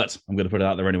 but I'm going to put it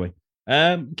out there anyway.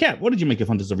 Kat, what did you make of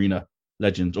Hunters Arena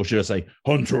Legends? Or should I say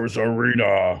Hunters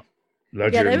Arena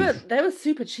Legends? Yeah, they were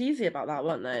super cheesy about that,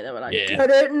 weren't they? They were like,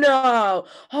 get it now,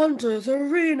 Hunters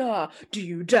Arena, do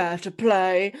you dare to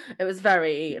play? It was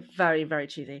very, very, very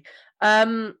cheesy.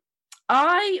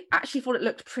 I actually thought it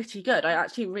looked pretty good. I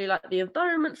actually really liked the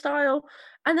environment style.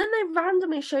 And then they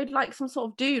randomly showed like some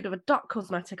sort of dude with a duck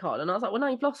cosmetic on. And I was like, well, now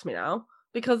you've lost me now.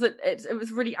 Because it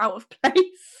was really out of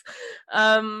place.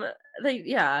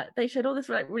 They showed all this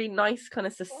like really nice, kind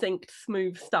of succinct,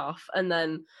 smooth stuff. And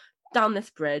then down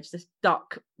this bridge, this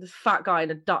fat guy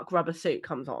in a duck rubber suit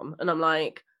comes on. And I'm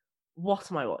like,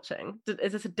 what am I watching?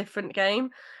 Is this a different game?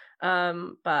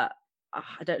 But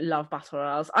I don't love battle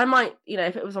royales. I might,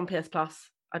 if it was on PS Plus,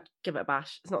 I'd give it a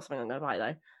bash. It's not something I'm going to buy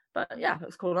though. But yeah, it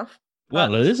was cool enough.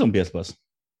 Well, it is on PS Plus.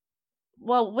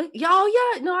 Well,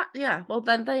 well,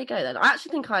 then there you go. Then I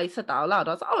actually think I said that out loud.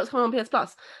 I was like, oh, it's coming on PS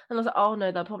Plus, and I was like, oh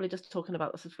no, they're probably just talking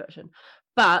about the subscription.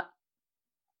 But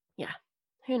yeah,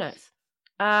 who knows?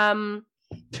 Well,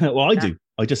 I do.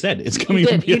 I just said it's coming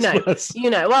on PS Plus.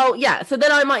 Well, yeah. So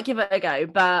then I might give it a go,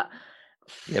 but.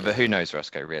 Yeah, but who knows,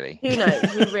 Roscoe, really? Who knows?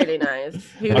 Who really knows?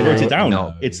 I wrote it down.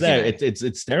 No, it's there.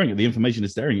 It's staring at the information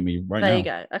is staring at me right now. There you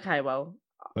go. Okay, well.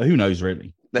 But who knows,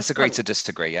 really? Let's agree to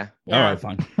disagree, yeah? All right,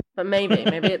 fine. But maybe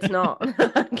it's not.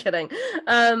 I'm kidding.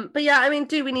 But yeah, I mean,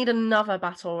 do we need another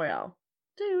battle royale?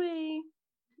 Do we?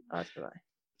 I don't know.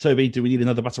 Toby, do we need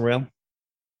another battle royale?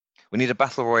 We need a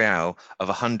battle royale of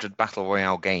 100 battle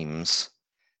royale games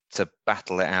to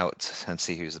battle it out and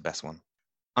see who's the best one.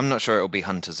 I'm not sure it'll be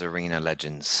Hunter's Arena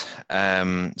Legends.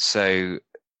 So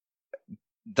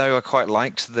though I quite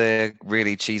liked the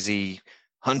really cheesy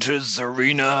Hunter's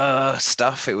Arena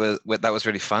stuff, that was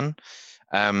really fun.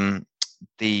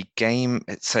 The game,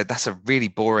 so that's a really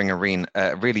boring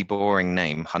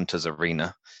name, Hunter's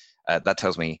Arena. That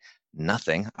tells me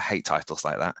nothing. I hate titles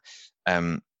like that.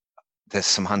 There's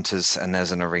some hunters and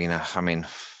there's an arena. I mean,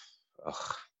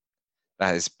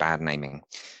 that is bad naming.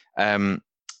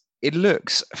 It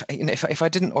looks, if I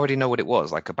didn't already know what it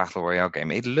was, like a battle royale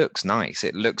game, it looks nice.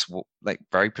 It looks like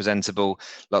very presentable.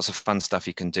 Lots of fun stuff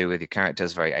you can do with your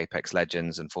characters. Very Apex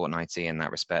Legends and Fortnite in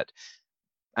that respect.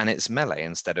 And it's melee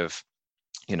instead of,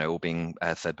 all being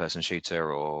a third-person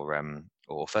shooter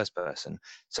or first person.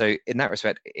 So in that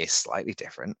respect, it's slightly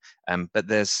different. But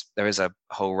there is a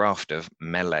whole raft of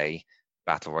melee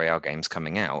battle royale games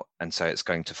coming out, and so it's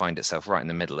going to find itself right in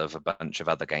the middle of a bunch of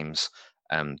other games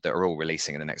that are all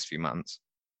releasing in the next few months,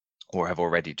 or have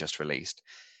already just released.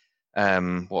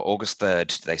 August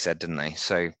 3rd, they said, didn't they?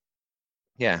 So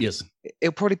yeah, yes,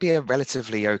 it'll probably be a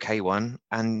relatively okay one.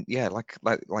 And yeah, like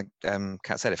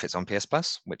Kat said, if it's on PS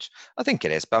Plus, which I think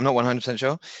it is, but I'm not 100%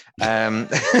 sure,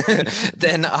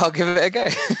 then I'll give it a go.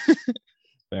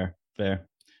 Fair.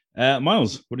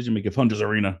 Miles, what did you make of Hunter's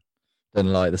Arena?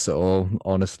 Didn't like this at all.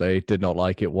 Honestly, did not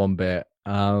like it one bit.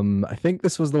 I think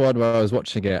this was the one where I was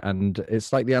watching it, and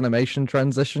it's like the animation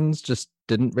transitions just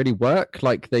didn't really work.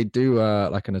 Like they do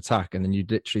like an attack, and then you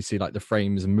literally see like the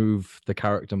frames move the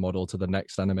character model to the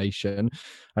next animation.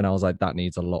 And I was like, that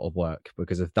needs a lot of work,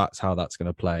 because if that's how that's going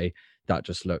to play, that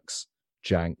just looks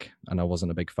jank, and I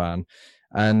wasn't a big fan.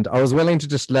 And I was willing to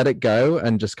just let it go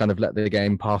and just kind of let the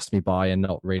game pass me by and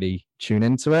not really tune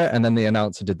into it. And then the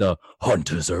announcer did the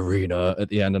Hunter's Arena at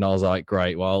the end, and I was like,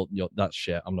 great, well, that's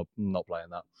shit. I'm not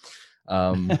playing that.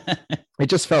 It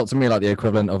just felt to me like the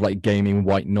equivalent of like gaming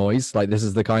white noise. Like this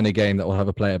is the kind of game that will have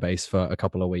a player base for a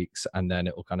couple of weeks and then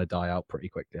it will kind of die out pretty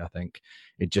quickly. I think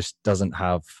it just doesn't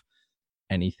have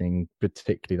anything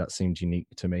particularly that seemed unique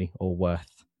to me or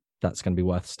that's going to be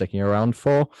worth sticking around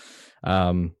for.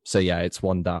 So yeah, it's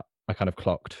one that I kind of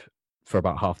clocked for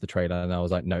about half the trailer, and I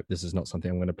was like, nope, this is not something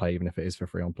I'm going to play, even if it is for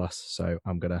free on Plus. So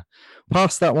I'm going to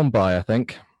pass that one by, I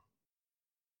think.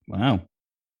 Wow.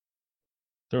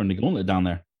 Throwing the gauntlet down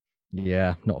there.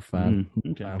 Yeah, not a fan.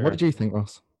 Okay, what did you think,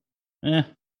 Ross?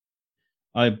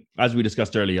 As we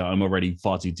discussed earlier, I'm already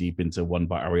far too deep into one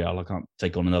battle royale. I can't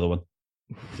take on another one,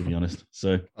 to be honest.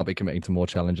 So I'll be committing to more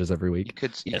challenges every week.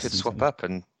 You could swap up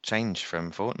and change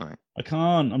from Fortnite. I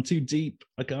can't. I'm too deep.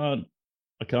 I can't.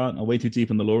 I'm way too deep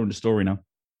in the lore and the story now.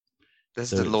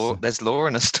 There's lore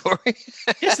in a story.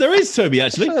 Yes, there is, Toby,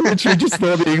 actually. I literally just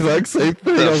thought the exact same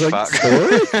thing. I was like,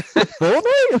 story?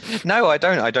 No, I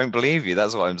don't believe you.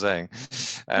 That's what I'm saying.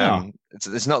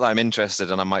 It's not that I'm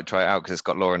interested and I might try it out because it's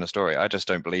got lore in a story. I just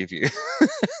don't believe you.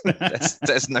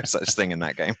 There's no such thing in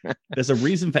that game. There's a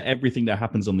reason for everything that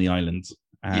happens on the island.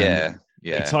 Yeah.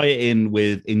 They tie it in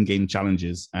with in-game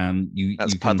challenges, and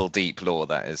that's puddle deep lore.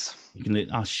 That is. You can.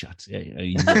 Shut.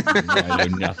 I know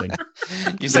nothing.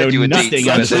 You said you were deep,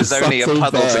 but there's only a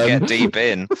puddle to get deep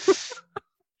in.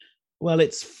 Well,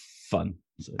 it's fun.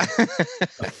 So, what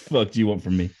the fuck do you want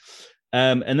from me?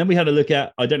 And then we had a look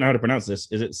at. I don't know how to pronounce this.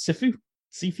 Is it Sifu?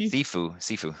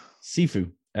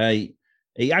 Sifu. A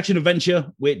action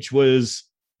adventure which was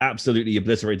absolutely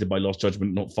obliterated by Lost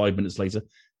Judgment. Not 5 minutes later.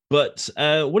 But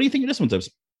what do you think of this one, Tubbs?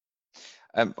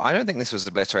 I don't think this was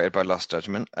obliterated by Lost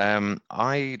Judgment. I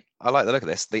like the look of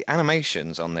this. The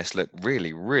animations on this look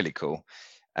really, really cool.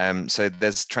 So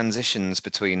there's transitions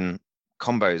between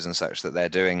combos and such that they're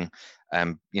doing.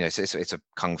 So it's a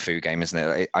kung fu game, isn't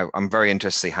it? I'm very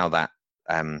interested to see how that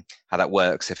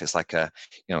works. If it's like a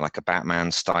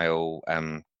Batman style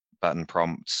button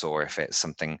prompts, or if it's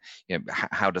something.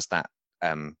 How does that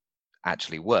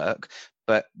actually work?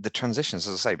 But the transitions,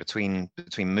 as I say, between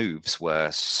moves were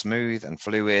smooth and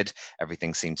fluid.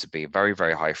 Everything seemed to be very,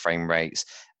 very high frame rates.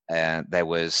 There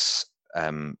was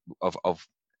of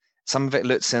some of it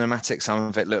looked cinematic, some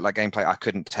of it looked like gameplay. I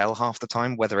couldn't tell half the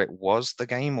time whether it was the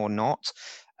game or not.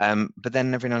 But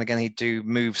then every now and again he'd do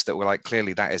moves that were like,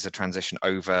 clearly that is a transition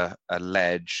over a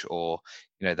ledge, or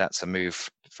that's a move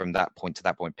from that point to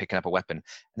that point, picking up a weapon.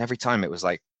 And every time it was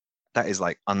like, that is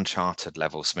like Uncharted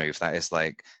level smooth. That is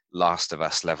like Last of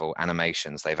Us level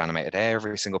animations. They've animated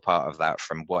every single part of that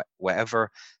from whatever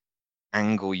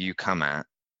angle you come at,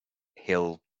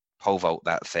 he'll pole vault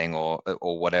that thing or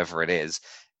whatever it is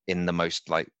in the most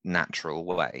like natural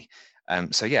way.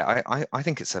 So yeah, I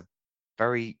think it's a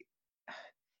very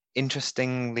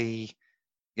interestingly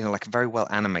like a very well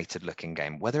animated looking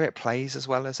game. Whether it plays as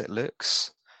well as it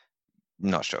looks,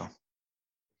 not sure.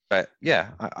 But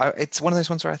yeah, it's one of those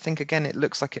ones where I think again it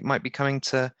looks like it might be coming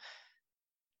to,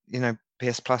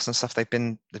 PS Plus and stuff. They've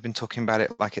been talking about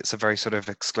it like it's a very sort of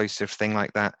exclusive thing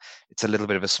like that. It's a little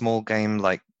bit of a small game,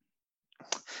 like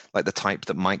the type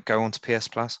that might go onto PS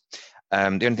Plus. The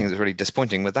only thing that's really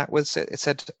disappointing with that was it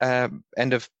said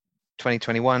end of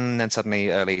 2021, then suddenly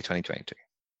early 2022.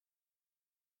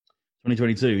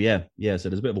 2022, yeah. So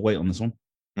there's a bit of a wait on this one.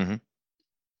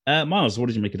 Mm-hmm. Miles, what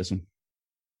did you make of this one?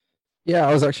 Yeah,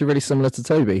 I was actually really similar to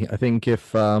Toby. I think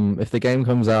if the game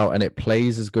comes out and it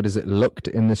plays as good as it looked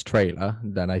in this trailer,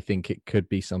 then I think it could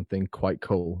be something quite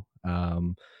cool.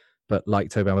 But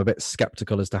like Toby, I'm a bit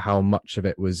skeptical as to how much of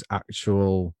it was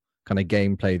actual kind of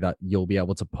gameplay that you'll be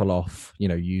able to pull off,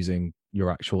 using your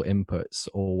actual inputs,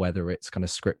 or whether it's kind of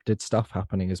scripted stuff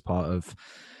happening as part of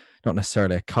not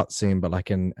necessarily a cutscene, but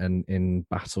like in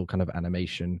battle kind of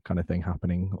animation kind of thing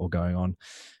happening or going on.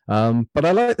 But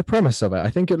I like the premise of it.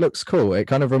 I think it looks cool. It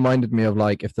kind of reminded me of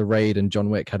like if the Raid and John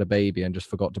Wick had a baby and just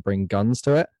forgot to bring guns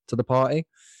to the party.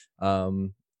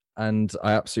 And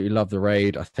I absolutely love the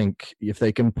Raid. I think if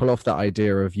they can pull off that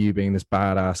idea of you being this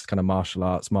badass kind of martial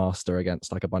arts master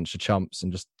against like a bunch of chumps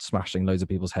and just smashing loads of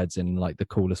people's heads in like the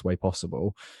coolest way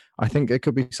possible, I think it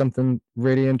could be something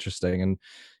really interesting. And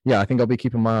yeah, I think I'll be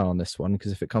keeping my eye on this one,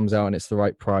 because if it comes out and it's the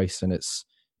right price and it's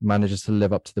manages to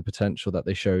live up to the potential that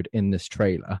they showed in this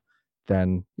trailer,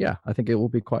 then yeah, I think it will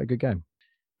be quite a good game.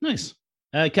 Nice.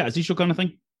 Kat, is this your kind of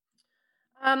thing?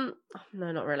 No,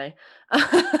 not really.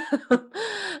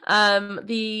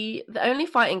 The only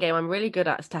fighting game I'm really good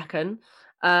at is Tekken.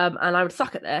 And I would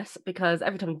suck at this because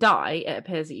every time you die, it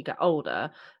appears that you get older.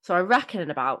 So I reckon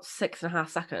in about 6.5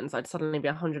 seconds, I'd suddenly be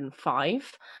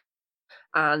 105.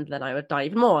 And then I would die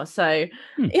even more. So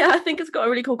yeah, I think it's got a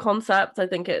really cool concept. I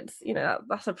think it's,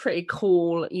 that's a pretty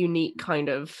cool, unique kind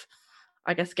of,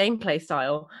 I guess, gameplay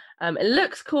style. It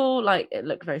looks cool, like it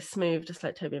looked very smooth, just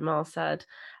like Toby and Miles said.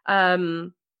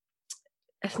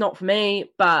 It's not for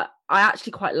me, but I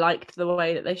actually quite liked the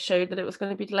way that they showed that it was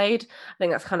going to be delayed. I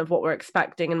think that's kind of what we're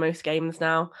expecting in most games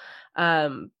now.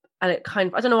 And it kind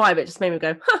of, I don't know why, but it just made me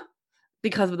go, huh,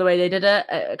 because of the way they did it.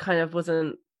 It kind of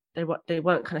wasn't, they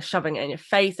weren't kind of shoving it in your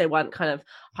face. They weren't kind of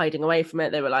hiding away from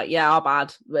it. They were like, yeah, our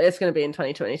bad, but it's going to be in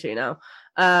 2022 now.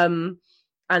 And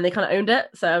they kind of owned it.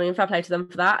 So, I mean, fair play to them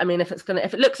for that. I mean, if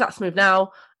it looks that smooth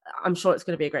now, I'm sure it's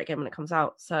going to be a great game when it comes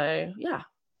out. So, yeah.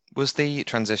 Was the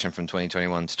transition from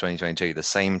 2021 to 2022 the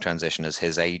same transition as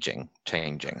his aging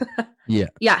changing? Yeah.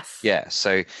 Yes. Yeah.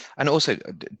 So, and also,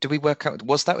 do we work out,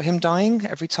 was that him dying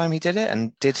every time he did it?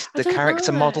 And did the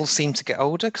character model seem to get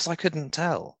older? Because I couldn't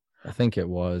tell. I think it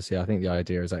was. Yeah, I think the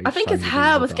idea is that I think his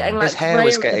hair was getting like his hair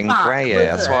was getting grayer.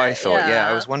 That's what I thought. Yeah.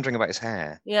 I was wondering about his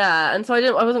hair. Yeah, and so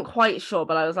I wasn't quite sure,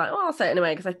 but I was like, well, I'll say it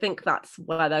anyway because I think that's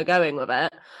where they're going with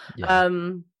it. Yeah.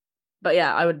 But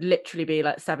yeah, I would literally be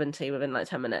like 70 within like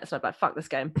 10 minutes. And I'd be like, fuck this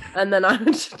game. And then I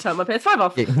would turn my PS5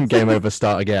 off. Game over,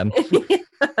 start again.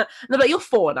 No, but you're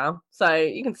 4 now. So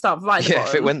you can start right at the bottom.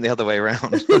 If it went the other way around,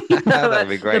 that would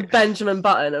be great. The Benjamin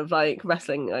Button of like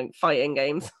wrestling, like fighting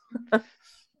games.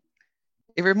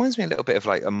 It reminds me a little bit of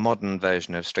like a modern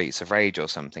version of Streets of Rage or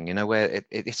something, where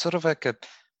it's sort of like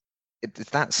it's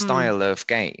that style of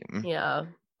game. Yeah.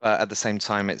 But at the same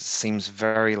time, it seems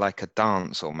very like a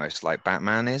dance, almost like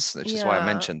Batman is, which is why I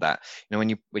mentioned that. When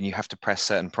you have to press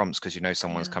certain prompts because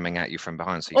someone's coming at you from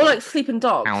behind, so you or like Sleeping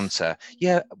Dogs. Counter.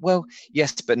 Yeah, well,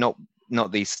 yes, but not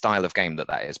the style of game that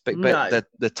is, but no.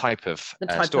 the type of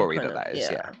story that is.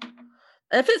 Yeah.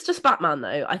 If it's just Batman,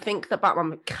 though, I think that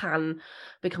Batman can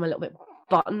become a little bit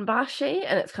button bashy,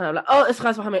 and it's kind of like, oh, this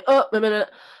guy's behind me, oh, a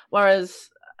minute. Whereas.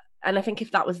 And I think if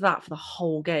that was that for the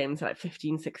whole game, so like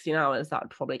 15, 16 hours, that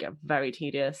would probably get very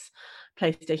tedious.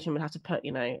 PlayStation would have to put,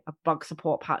 a bug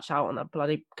support patch out on that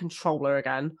bloody controller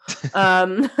again.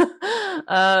 But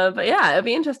yeah, it'd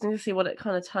be interesting to see what it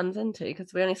kind of turns into,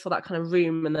 because we only saw that kind of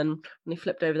room and then when he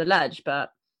flipped over the ledge,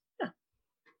 but yeah.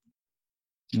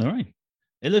 All right.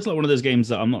 It looks like one of those games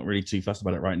that I'm not really too fussed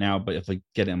about it right now, but if I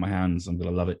get it in my hands, I'm going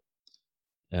to love it.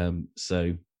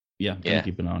 So yeah,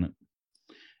 keep an eye on it.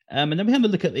 And then we have a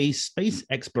look at a space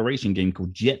exploration game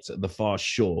called Jet at the Far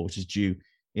Shore, which is due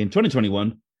in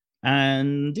 2021.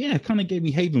 And yeah, it kind of gave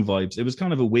me Haven vibes. It was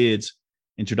kind of a weird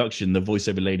introduction. The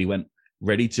voiceover lady went,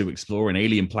 ready to explore an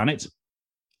alien planet.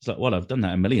 It's like, well, I've done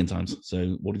that a million times.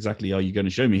 So what exactly are you going to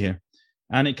show me here?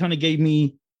 And it kind of gave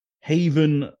me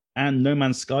Haven and No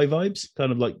Man's Sky vibes,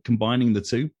 kind of like combining the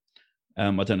two.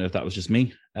 I don't know if that was just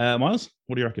me. Miles,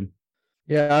 what do you reckon?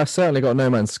 Yeah, I certainly got No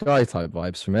Man's Sky type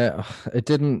vibes from it. It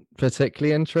didn't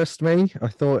particularly interest me. I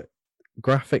thought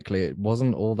graphically, it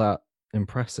wasn't all that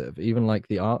impressive. Even like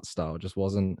the art style just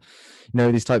wasn't,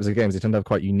 these types of games, they tend to have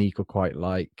quite unique or quite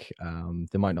like,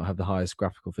 they might not have the highest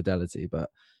graphical fidelity, but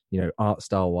art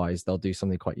style wise, they'll do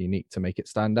something quite unique to make it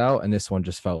stand out. And this one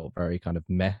just felt very kind of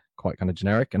meh, quite kind of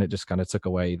generic. And it just kind of took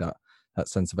away that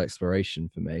sense of exploration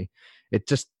for me. It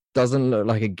just doesn't look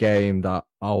like a game that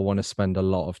I'll want to spend a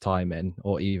lot of time in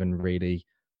or even really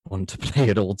want to play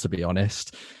at all, to be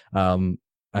honest. And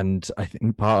I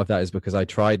think part of that is because I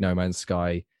tried No Man's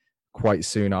Sky quite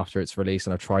soon after its release,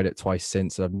 and I've tried it twice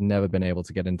since. And I've never been able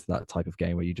to get into that type of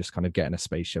game where you just kind of get in a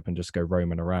spaceship and just go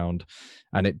roaming around.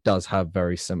 And it does have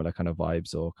very similar kind of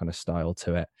vibes or kind of style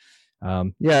to it.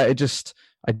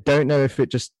 I don't know if it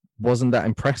just wasn't that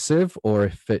impressive or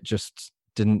if it just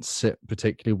didn't sit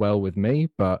particularly well with me.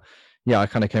 But yeah, I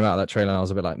kind of came out of that trailer and I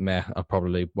was a bit like, meh, I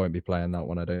probably won't be playing that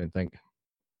one, I don't think.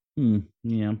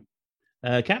 Yeah.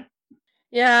 Kat?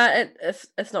 Yeah,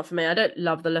 it's not for me. I don't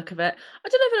love the look of it. I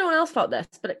don't know if anyone else felt this,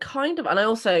 but it kind of, and I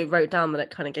also wrote down that it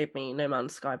kind of gave me No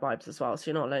Man's Sky vibes as well,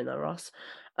 so you're not alone there, Ross.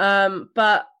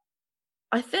 But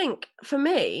I think for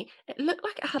me, it looked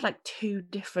like it had like two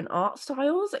different art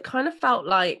styles. It kind of felt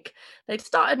like they'd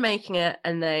started making it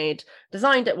and they'd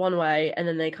designed it one way and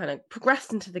then they kind of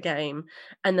progressed into the game.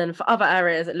 And then for other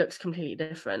areas, it looks completely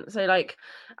different. So like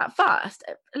at first,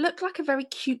 it looked like a very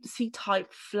cutesy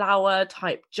type flower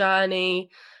type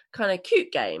journey kind of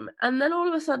cute game. And then all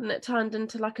of a sudden it turned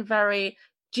into like a very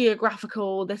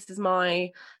geographical, this is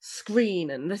my screen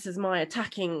and this is my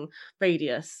attacking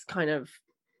radius kind of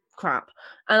crap.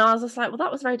 And I was just like, well,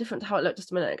 that was very different to how it looked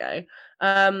just a minute ago.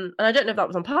 And I don't know if that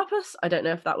was on purpose. I don't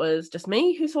know if that was just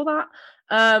me who saw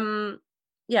that.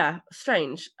 Yeah,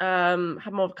 strange.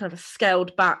 Had more of kind of a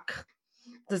scaled back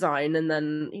design, and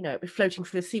then it'd be floating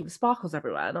through the sea with sparkles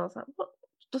everywhere. And I was like, what?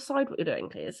 Decide what you're doing,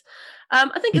 please.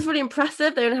 I think it's really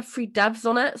impressive. They only have 3 devs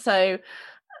on it, so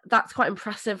that's quite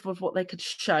impressive with what they could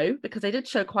show, because they did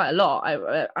show quite a lot.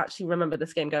 I actually remember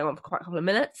this game going on for quite a couple of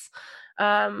minutes.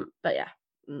 But yeah,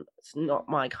 it's not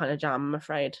my kind of jam, I'm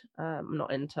afraid. I'm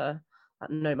not into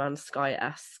that No Man's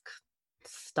Sky-esque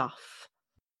stuff.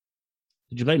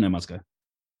 Did you play No Man's Sky?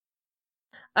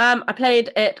 I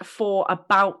played it for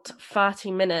about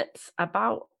 30 minutes,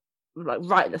 about like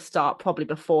right at the start, probably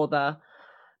before the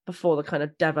kind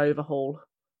of dev overhaul.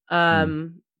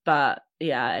 But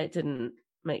yeah, it didn't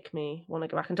make me want to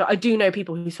go back into it. I do know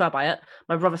people who swear by it.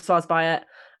 My brother swears by it.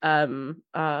 I've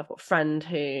got a friend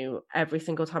who every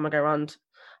single time I go around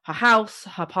her house,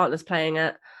 her partner's playing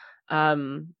it.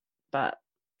 But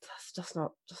that's just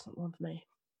not one for me.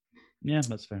 Yeah,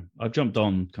 that's fair. I've jumped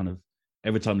on kind of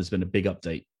every time there's been a big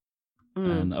update,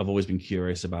 and I've always been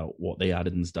curious about what they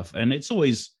added and stuff. And it's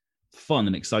always fun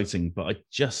and exciting, but I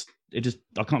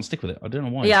can't stick with it. I don't know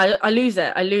why. Yeah, I lose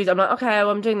it. I'm like, okay, well,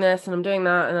 I'm doing this and I'm doing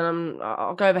that, and then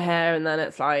I'll go over here, and then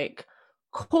it's like,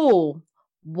 cool,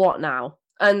 what now?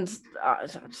 And I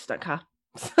just don't care.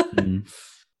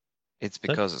 It's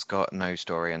because it's got no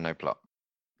story and no plot.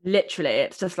 Literally,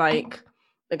 it's just like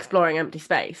exploring empty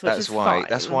space. Which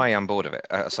That's why I'm bored of it.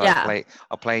 So yeah.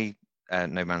 I'll play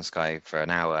No Man's Sky for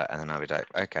an hour, and then I'll be like,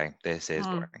 okay, this is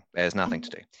boring. There's nothing to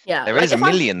do. Yeah, there is a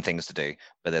million things to do,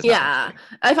 but there's nothing to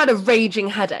do. If I had a raging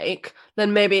headache,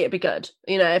 then maybe it'd be good.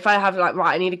 If I have like,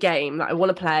 right, I need a game that I want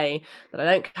to play, that I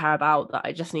don't care about, that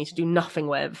I just need to do nothing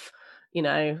with,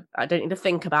 I don't need to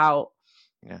think about.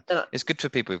 Yeah, it's good for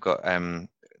people who've got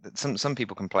some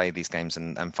people can play these games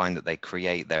and find that they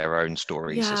create their own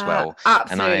stories as well.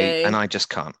 Absolutely. And I just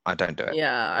can't. I don't do it.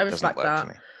 Yeah, I respect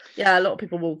that. Yeah, a lot of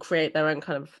people will create their own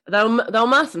kind of, they'll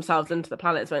immerse themselves into the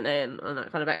planets, won't they, and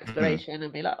that kind of exploration,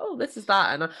 and be like, oh, this is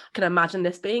that, and I can imagine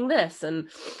this being this, and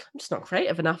I'm just not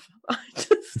creative enough.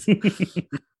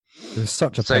 It was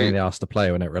such a pain in the ass to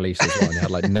play when it released as well, and you had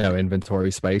like no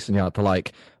inventory space, and you had to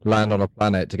like land on a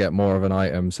planet to get more of an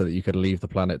item so that you could leave the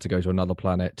planet to go to another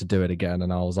planet to do it again,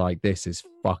 and I was like, this is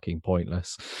fucking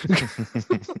pointless.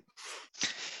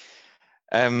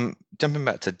 Jumping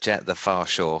back to Jet the Far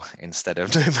Shore instead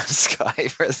of No Man's Sky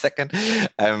for a second,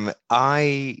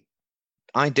 I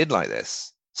did like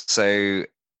this, so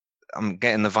I'm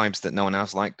getting the vibes that no one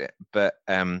else liked it, but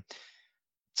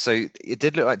so it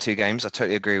did look like 2 games. I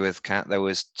totally agree with Kat. There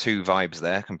was 2 vibes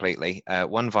there completely.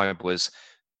 One vibe was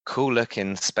cool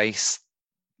looking space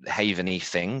haven-y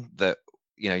thing that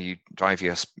you drive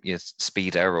your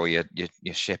speeder or your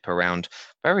ship around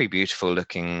very beautiful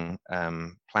looking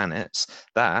planets.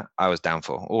 That I was down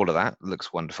for. All of that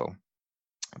looks wonderful.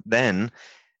 Then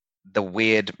the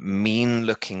weird mean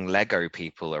looking Lego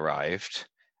people arrived,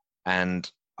 and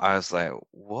I was like,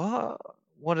 what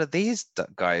are these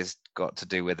guys got to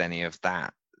do with any of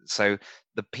that? So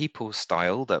the people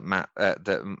style that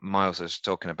that Miles was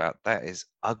talking about, that is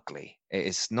ugly. It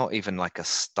is not even like a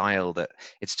style, that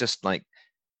it's just like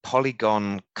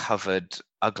polygon covered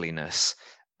ugliness,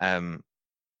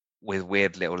 with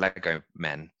weird little Lego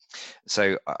men.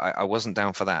 So I wasn't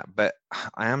down for that, but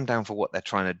I am down for what they're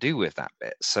trying to do with that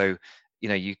bit. So,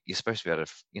 you're supposed to be able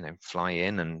to, fly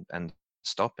in and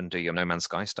stop and do your No Man's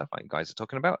Sky stuff like you guys are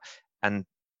talking about. And,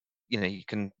 you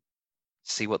can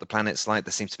see what the planet's like.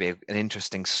 There seems to be an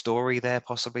interesting story there,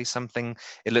 possibly something.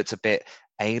 It looks a bit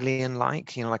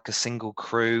alien-like, like a single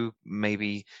crew,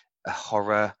 maybe a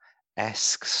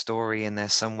horror-esque story in there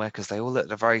somewhere, because they all look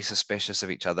very suspicious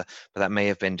of each other. But that may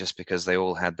have been just because they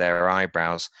all had their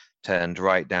eyebrows turned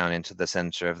right down into the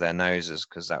center of their noses,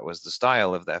 because that was the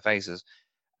style of their faces.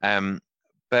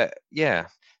 But yeah,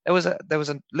 there was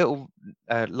a little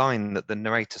line that the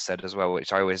narrator said as well,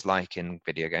 which I always like in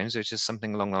video games, which is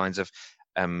something along the lines of,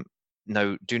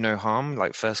 do no harm,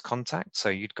 like first contact. So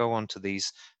you'd go onto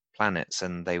these planets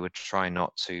and they would try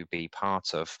not to be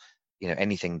part of,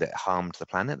 anything that harmed the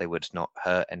planet. They would not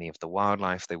hurt any of the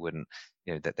wildlife. They wouldn't,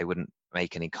 that they wouldn't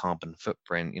make any carbon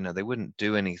footprint. They wouldn't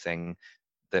do anything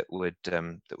that would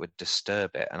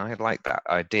disturb it. And I like that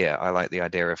idea. I like the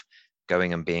idea of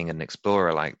going and being an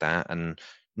explorer like that, and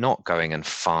not going and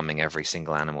farming every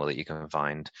single animal that you can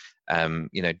find.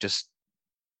 Just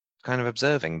kind of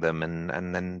observing them,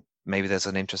 and then maybe there's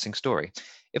an interesting story.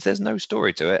 If there's no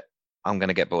story to it, I'm going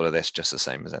to get bored of this just the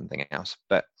same as anything else.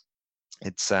 But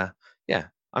it's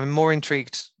I'm more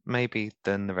intrigued maybe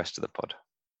than the rest of the pod.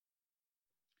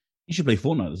 You should play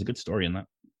Fortnite. There's a good story in that.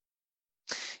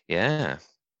 Yeah,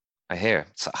 I hear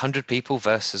it's 100 people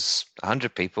versus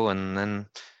 100 people, and then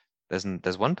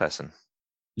there's one person.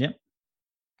 Yep.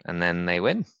 And then they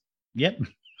win. Yep.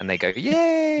 And they go,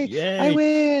 yay, Yay, I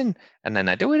win. And then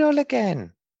I do it all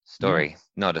again. Story,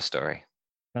 not a story.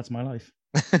 That's my life.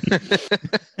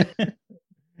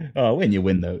 Oh, when you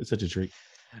win, though, it's such a treat.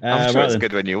 I'm sure it's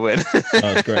good when you win. Oh,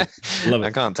 it's great. Love it.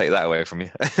 I can't take that away from you.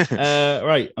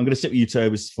 Right, I'm going to stick with you,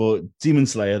 Tobes, for Demon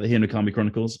Slayer, the Hino Kami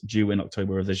Chronicles, due in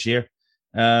October of this year.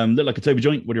 Look like a Toby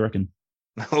joint. What do you reckon?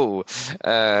 Oh,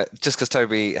 just because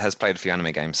Toby has played a few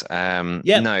anime games.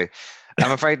 Yeah. No,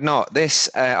 I'm afraid not.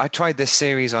 I tried this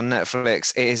series on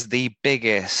Netflix. It is the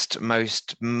biggest,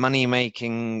 most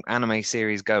money-making anime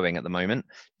series going at the moment,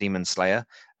 Demon Slayer.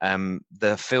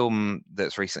 The film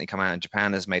that's recently come out in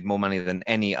Japan has made more money than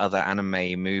any other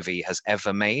anime movie has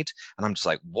ever made, and I'm just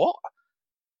like, what?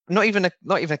 Not even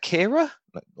Akira?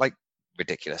 Like,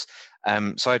 ridiculous.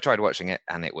 So I tried watching it,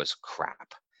 and it was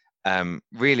crap.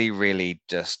 Really, really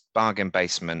just bargain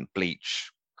basement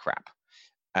Bleach crap.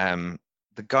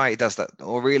 The guy does that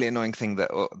really annoying thing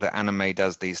that anime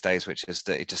does these days, which is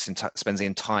that it just spends the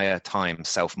entire time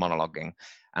self-monologuing,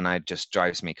 and it just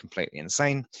drives me completely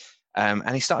insane.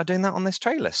 And he started doing that on this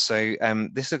trailer. So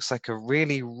this looks like a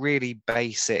really, really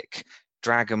basic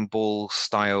Dragon Ball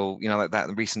style, like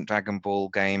that recent Dragon Ball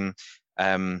game,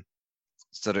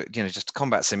 sort of, just a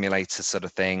combat simulator sort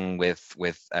of thing with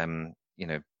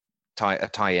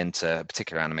tie into a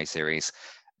particular anime series.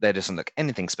 There doesn't look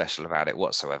anything special about it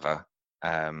whatsoever.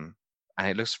 And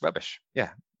it looks rubbish. Yeah,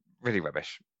 really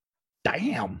rubbish.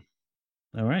 Damn.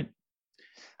 All right.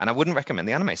 And I wouldn't recommend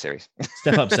the anime series.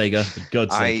 Step up, Sega, for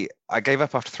God's sake. I gave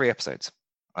up after 3 episodes.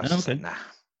 I was just Okay. like,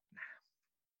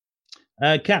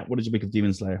 nah. Kat, what did you make of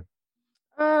Demon Slayer?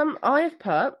 I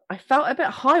felt a bit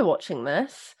high watching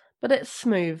this, but it's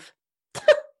smooth.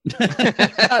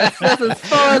 That's as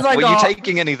far as I got. Were you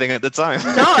taking anything at the time?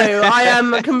 No, I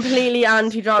am completely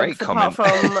anti-drugs Great apart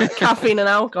from caffeine and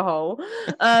alcohol.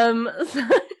 So,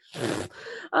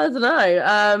 I don't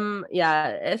know. Yeah,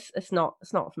 it's not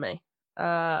for me.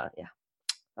 Yeah,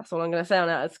 that's all I'm gonna say on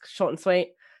it. It's short and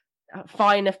sweet.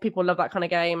 Fine if people love that kind of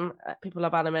game. People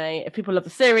love anime. If people love the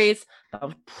series,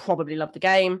 they'll probably love the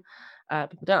game.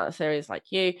 People don't like the series,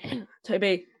 like you,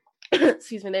 Toby.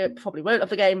 Excuse me, they probably won't love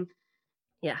the game.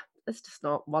 Yeah, it's just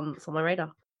not one that's on my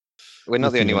radar. We're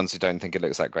not the only ones who don't think it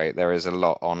looks that great. There is a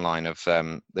lot online of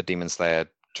the Demon Slayer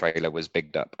trailer was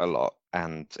bigged up a lot,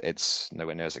 and it's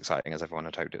nowhere near as exciting as everyone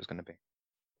had hoped it was going to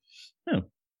be.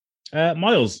 Oh.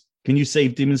 Miles, can you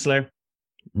save Demon Slayer?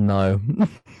 No.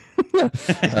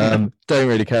 Don't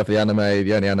really care for the anime.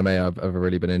 The only anime I've ever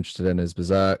really been interested in is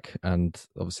Berserk, and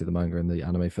obviously the manga and the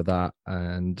anime for that.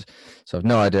 And so I've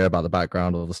no idea about the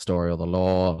background or the story or the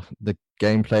lore. The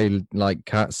gameplay, like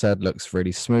Kat said, looks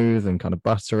really smooth and kind of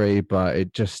buttery, but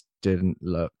it just didn't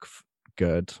look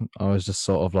good. I was just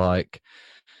sort of like,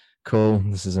 cool,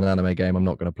 this is an anime game. I'm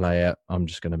not going to play it. I'm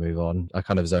just going to move on. I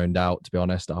kind of zoned out, to be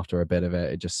honest, after a bit of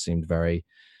it. It just seemed very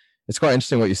It's quite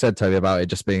interesting what you said, Toby, about it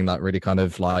just being that really kind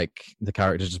of like the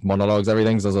characters just monologues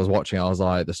everything. So as I was watching, I was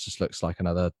like, this just looks like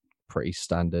another pretty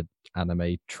standard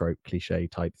anime trope cliche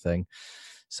type thing.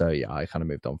 So yeah, I kind of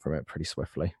moved on from it pretty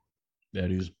swiftly. There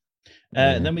it is.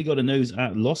 And then we got a news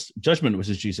at Lost Judgment, which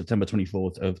is due September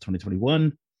 24th of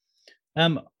 2021.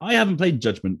 I haven't played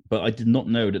Judgment, but I did not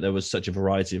know that there was such a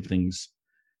variety of things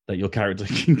that your character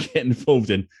can get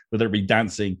involved in, whether it be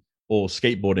dancing or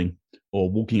skateboarding or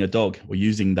walking a dog or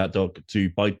using that dog to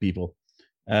bite people.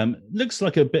 Looks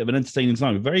like a bit of an entertaining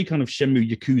time, very kind of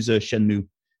Shenmue-esque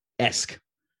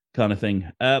kind of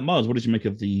thing. Miles, what did you make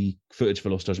of the footage for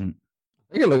Lost Judgment?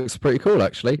 I think it looks pretty cool,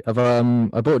 actually. I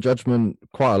bought Judgment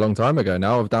quite a long time ago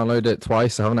now. I've downloaded it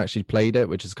twice. I haven't actually played it,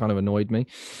 which has kind of annoyed me.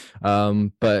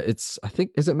 But I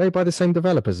think, is it made by the same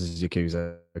developers as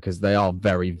Yakuza? Because they are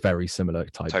very, very similar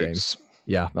type games.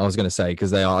 Yeah, I was going to say,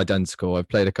 because they are identical. I've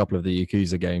played a couple of the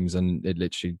Yakuza games, and it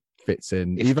literally fits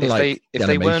in.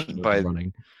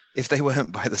 If they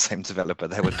weren't by the same developer,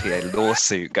 there would be a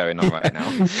lawsuit going on right now.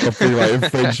 Copyright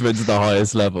infringement to the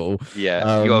highest level.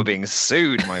 Yeah, you are being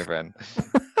sued, my friend.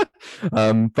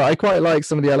 But I quite like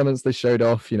some of the elements they showed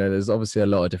off. There's obviously a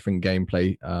lot of different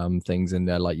gameplay things in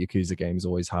there, like Yakuza games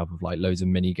always have, of like loads of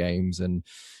mini games, and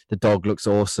the dog looks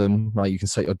awesome. Like you can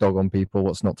set your dog on people.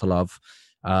 What's not to love?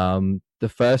 The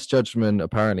first Judgment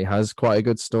apparently has quite a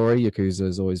good story. Yakuza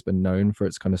has always been known for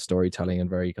its kind of storytelling and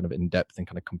very kind of in-depth and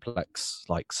kind of complex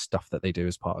like stuff that they do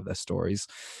as part of their stories.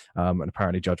 And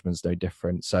apparently Judgment's no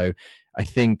different. So I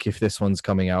think if this one's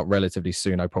coming out relatively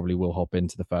soon, I probably will hop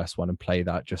into the first one and play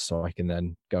that just so I can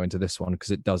then go into this one, because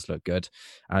it does look good.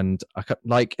 And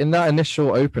like in that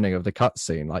initial opening of the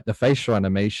cutscene, like the facial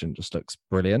animation just looks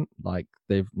brilliant. Like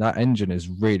that engine is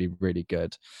really, really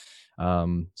good.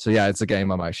 So yeah, it's a game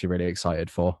I'm actually really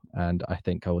excited for, and I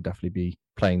think I will definitely be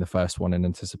playing the first one in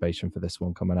anticipation for this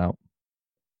one coming out.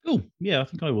 Cool. Yeah, I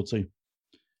think I will too.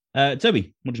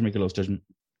 Toby, what did you make of Lost Judgment?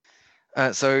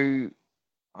 So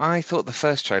I thought the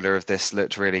first trailer of this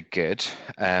looked really good.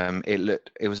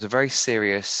 It was a very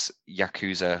serious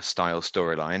Yakuza style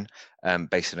storyline,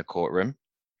 based in a courtroom.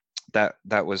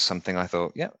 That was something I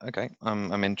thought, yeah, okay,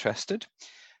 I'm interested.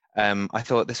 I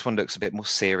thought this one looks a bit more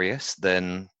serious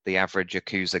than the average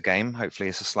Yakuza game. Hopefully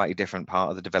it's a slightly different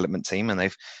part of the development team, and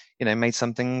they've, made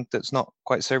something that's not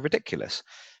quite so ridiculous.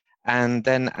 And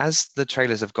then as the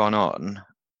trailers have gone on,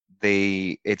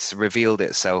 it's revealed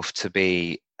itself to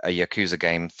be a Yakuza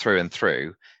game through and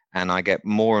through, and I get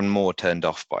more and more turned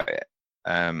off by it.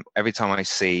 Every time I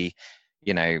see,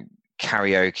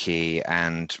 karaoke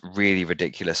and really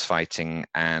ridiculous fighting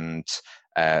and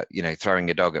throwing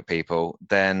a dog at people,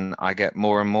 then I get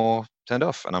more and more turned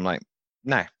off, and I'm like,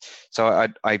 no. So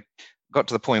I got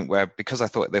to the point where, because I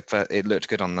thought it looked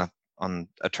good on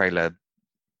a trailer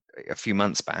a few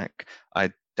months back,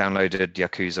 I downloaded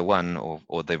Yakuza 1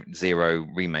 or the 0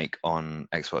 remake on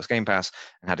Xbox Game Pass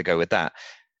and had to go with that,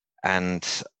 and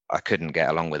I couldn't get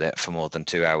along with it for more than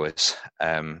 2 hours,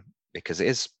 because it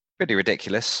is pretty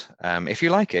ridiculous. If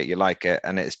you like it, you like it,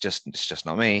 and it's just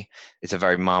not me. It's a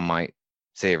very Marmite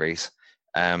series,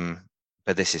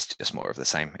 but this is just more of the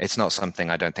same. It's not something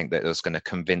I don't think that was going to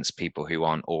convince people who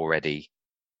aren't already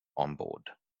on board.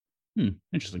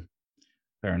 Interesting.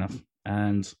 Fair enough.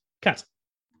 And Kat,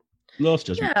 Lost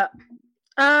Judgment. Yeah.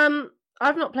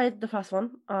 I've not played the first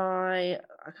one. I'm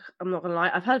not gonna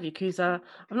lie. I've heard of Yakuza.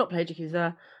 I've not played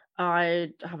Yakuza.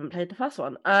 I haven't played the first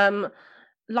one.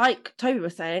 Like Toby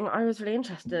was saying, I was really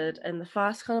interested in the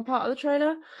first kind of part of the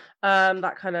trailer.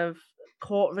 That kind of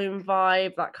courtroom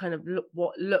vibe, that kind of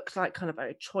what looked like kind of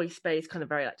very choice-based, kind of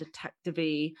very like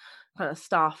detective-y kind of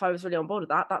stuff. I was really on board with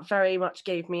that. That very much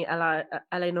gave me LA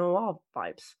Noire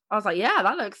vibes. I was like, yeah,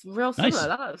 that looks real similar. Nice.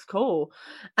 That looks cool.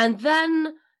 And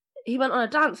then he went on a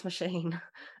dance machine,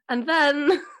 and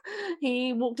then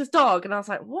he walked his dog, and I was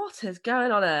like, what is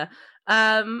going on here?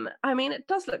 I mean, it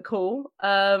does look cool.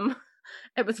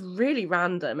 It was really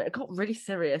random. It got really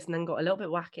serious and then got a little bit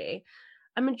wacky.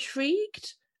 I'm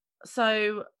intrigued.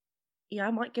 So yeah,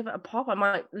 I might give it a pop. I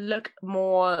might look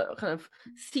more, kind of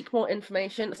seek more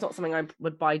information. It's not something I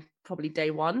would buy probably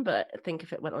day one, but I think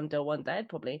if it went on deal one day, I'd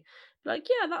probably be like,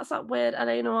 yeah, that's that weird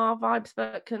LA Noire vibes,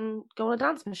 but can go on a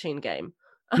dance machine game.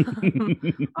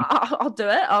 I'll do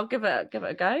it. I'll give it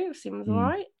a go. It seems all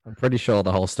right. I'm pretty sure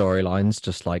the whole storyline's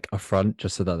just like a front,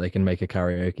 just so that they can make a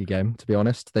karaoke game. To be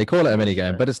honest, they call it a mini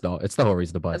game, but it's not. It's the whole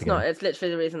reason to buy the game. It's not. It's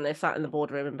literally the reason they sat in the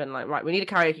boardroom and been like, right, we need a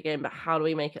karaoke game, but how do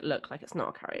we make it look like it's not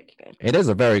a karaoke game? It is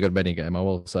a very good mini game, I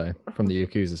will say. From the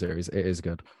Yakuza series, it is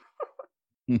good.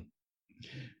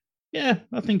 Yeah,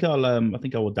 I think I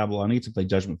will dabble. I need to play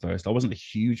Judgment first. I wasn't a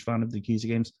huge fan of the Yakuza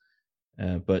games.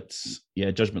 But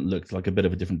yeah, Judgment looked like a bit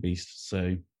of a different beast.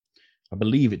 So I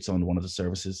believe it's on one of the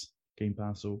services, Game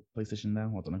Pass or PlayStation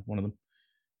Now. I don't know, one of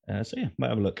them. So yeah, might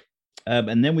have a look.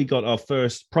 And then we got our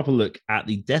first proper look at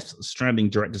the Death Stranding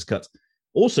Director's Cut,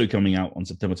 also coming out on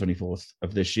September 24th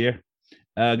of this year.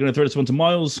 Going to throw this one to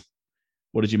Miles.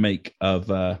 What did you make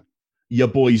of your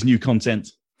boy's new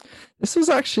content? This was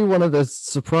actually one of the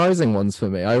surprising ones for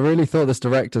me. I really thought this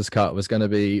director's cut was going to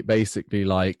be basically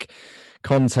like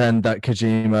content that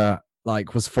Kojima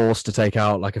like was forced to take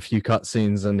out like a few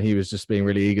cutscenes, and he was just being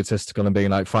really egotistical and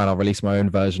being like, fine, I'll release my own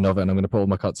version of it and I'm going to put all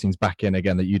my cutscenes back in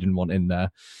again that you didn't want in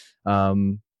there.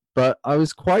 But I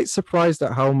was quite surprised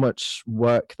at how much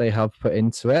work they have put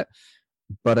into it.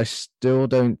 But I still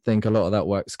don't think a lot of that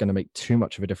work's going to make too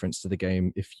much of a difference to the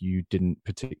game if you didn't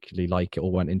particularly like it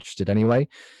or weren't interested anyway.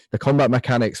 The combat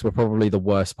mechanics were probably the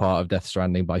worst part of Death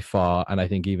Stranding by far, and I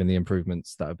think even the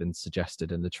improvements that have been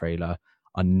suggested in the trailer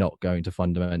are not going to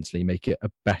fundamentally make it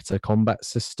a better combat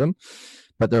system.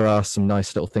 But there are some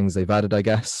nice little things they've added, I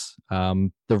guess.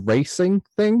 The racing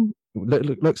thing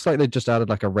looks like they just added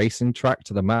like a racing track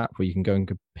to the map where you can go and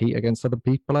compete against other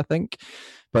people, I think.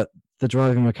 But the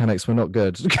driving mechanics were not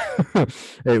good.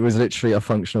 It was literally a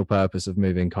functional purpose of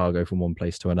moving cargo from one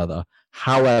place to another.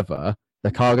 However, the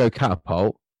cargo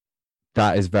catapult,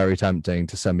 that is very tempting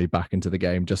to send me back into the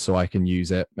game just so I can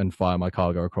use it and fire my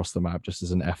cargo across the map just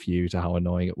as an FU to how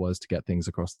annoying it was to get things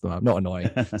across the map. Not annoying,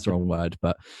 that's the wrong word,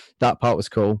 but that part was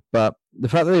cool. But the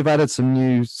fact that they've added some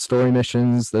new story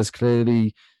missions, there's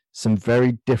clearly some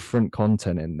very different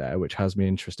content in there, which has me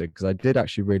interested because I did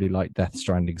actually really like Death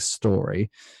Stranding's story.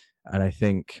 And I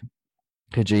think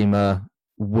Kojima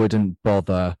wouldn't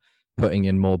bother putting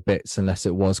in more bits unless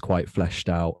it was quite fleshed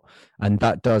out. And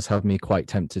that does have me quite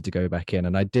tempted to go back in.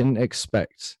 And I didn't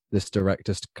expect this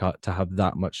director's cut to have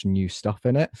that much new stuff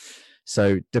in it.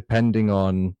 So depending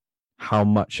on how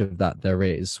much of that there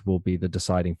is will be the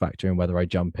deciding factor in whether I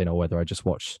jump in or whether I just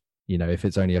watch. You know, if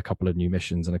it's only a couple of new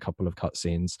missions and a couple of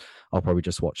cutscenes, I'll probably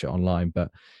just watch it online.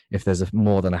 But if there's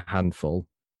more than a handful,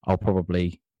 I'll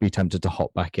probably be tempted to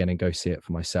hop back in and go see it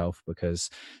for myself,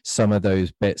 because some of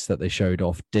those bits that they showed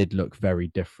off did look very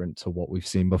different to what we've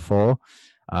seen before.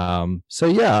 So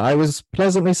yeah, I was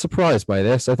pleasantly surprised by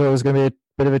this. I thought it was going to be a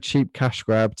bit of a cheap cash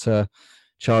grab to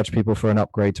charge people for an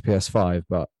upgrade to PS5,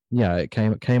 but yeah, it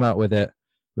came out with it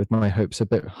with my hopes a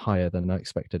bit higher than I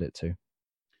expected it to.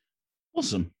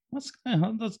 Awesome. That's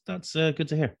good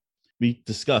to hear. We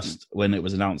discussed when it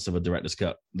was announced of a director's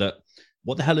cut that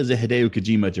what the hell is a Hideo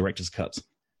Kojima director's cut?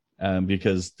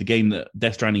 Because the game that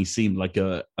Death Stranding seemed like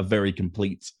a very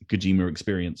complete Kojima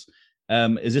experience.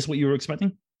 Is this what you were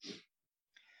expecting?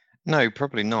 No,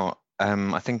 probably not.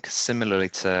 I think similarly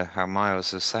to how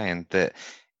Miles was saying, that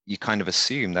you kind of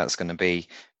assume that's going to be,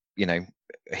 you know,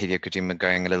 Hideo Kojima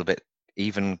going a little bit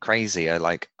even crazier,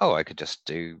 like, oh, I could just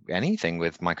do anything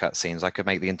with my cutscenes. I could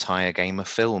make the entire game a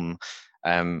film,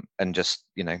 and just,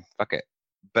 you know, fuck it.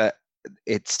 But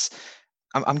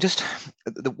I'm just,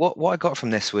 what I got from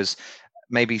this was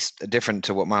maybe different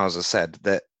to what Miles has said,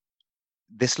 that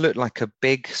this looked like a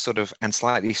big sort of and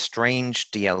slightly strange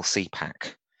DLC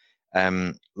pack.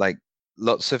 Like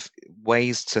lots of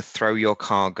ways to throw your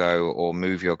cargo or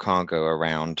move your cargo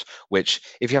around, which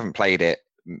if you haven't played it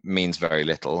means very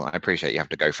little. I appreciate you have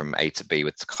to go from A to B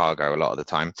with the cargo a lot of the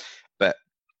time, but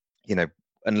you know,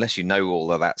 unless you know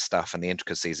all of that stuff and the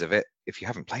intricacies of it, if you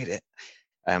haven't played it,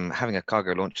 having a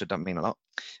cargo launcher doesn't mean a lot.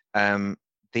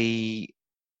 The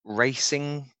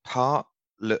racing part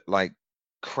looked like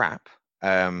crap.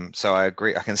 So I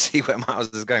agree. I can see where Miles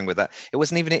is going with that. It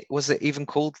wasn't even. Was it even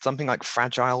called something like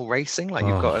fragile racing? Like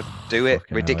you've got to do it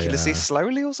ridiculously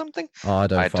slowly or something? Oh, I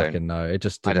don't know. It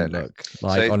just didn't look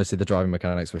like. So, honestly, the driving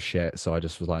mechanics were shit. So I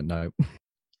just was like, no.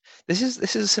 This is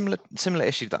a similar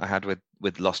issue that I had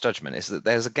with Lost Judgment. Is that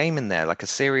there's a game in there, like a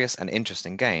serious and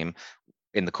interesting game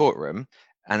in the courtroom.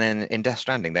 And then in Death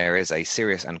Stranding, there is a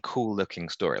serious and cool looking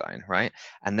storyline, right?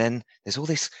 And then there's all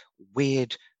this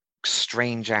weird,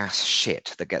 strange ass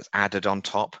shit that gets added on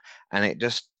top. And it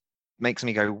just makes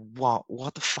me go,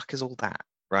 what the fuck is all that?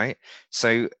 Right?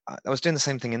 So I was doing the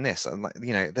same thing in this. I'm like,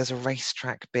 you know, there's a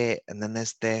racetrack bit, and then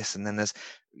there's this, and then there's,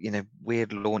 you know,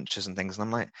 weird launches and things. And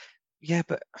I'm like, yeah,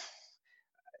 but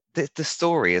the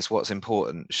story is what's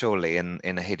important, surely, in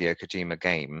a Hideo Kojima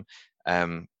game.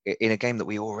 In a game that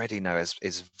we already know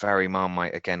is very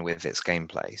Marmite again with its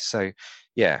gameplay. So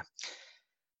yeah,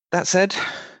 that said,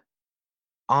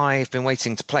 I've been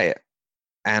waiting to play it,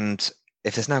 and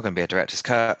if there's now going to be a director's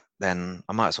cut, then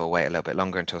I might as well wait a little bit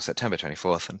longer until September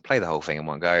 24th and play the whole thing in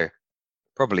one go.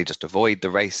 Probably just avoid the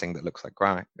racing that looks like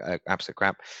absolute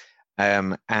crap,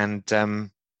 and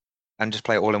and just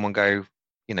play it all in one go,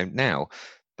 now.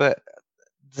 But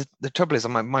the trouble is,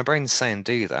 my brain's saying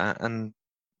do that, and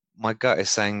my gut is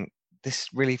saying this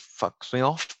really fucks me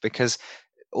off, because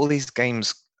all these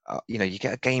games, you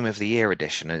get a Game of the Year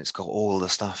edition and it's got all the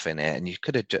stuff in it, and you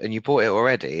could have, and you bought it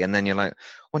already, and then you're like,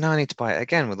 well, now I need to buy it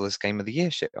again with all this Game of the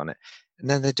Year shit on it. And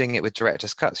then they're doing it with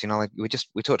director's cuts. Like we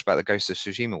talked about the Ghost of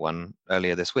Tsushima one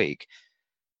earlier this week.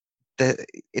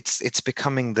 It's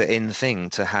becoming the in thing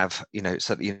to have,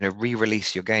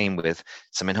 re-release your game with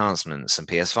some enhancements, some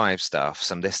PS5 stuff,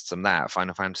 some this, some that,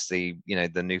 Final Fantasy,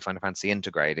 the new Final Fantasy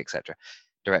Intergrade, etc.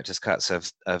 Director's cuts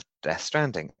of Death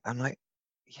Stranding. I'm like,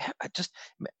 yeah,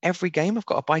 every game I've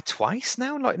got to buy twice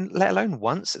now, like, let alone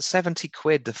once. It's 70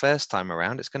 quid the first time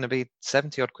around. It's going to be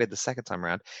 70 odd quid the second time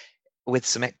around, with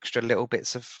some extra little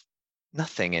bits of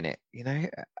nothing in it.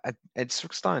 It's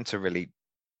starting to really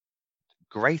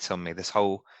grate on me, this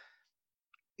whole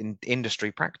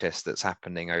industry practice that's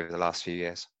happening over the last few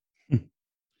years.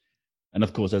 And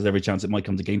of course, there's every chance it might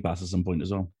come to Game Pass at some point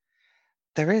as well.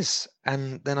 There is,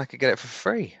 and then I could get it for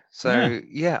free. So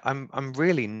yeah, I'm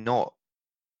really not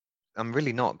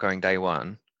going day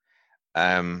one.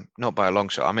 Not by a long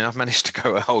shot. I mean, I've managed to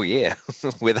go a whole year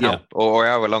without, or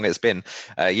however long it's been,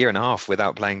 a year and a half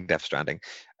without playing Death Stranding.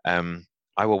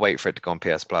 I will wait for it to go on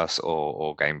PS Plus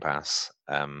or Game Pass,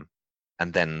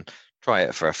 and then try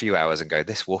it for a few hours and go,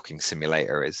 this walking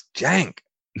simulator is jank.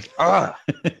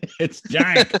 It's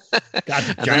jank. God,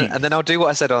 jank. And then I'll do what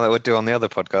I said I would do on the other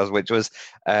podcast, which was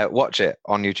watch it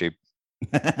on YouTube.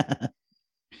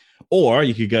 Or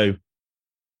you could go,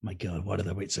 my God, why did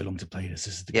I wait so long to play this?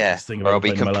 This is the greatest thing. Or I'll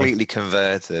be completely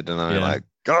converted, and I'm like,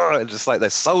 God, just like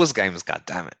those Souls games. God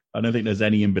damn it! I don't think there's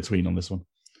any in between on this one.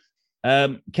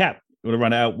 Cap, you want to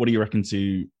run it out? What do you reckon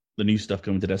to the new stuff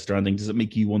coming to Death Stranding? Does it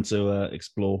make you want to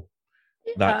explore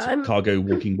that cargo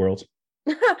walking world?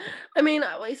 I mean,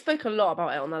 we spoke a lot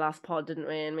about it on the last pod, didn't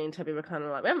we? And me and Toby were kind of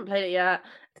like, we haven't played it yet.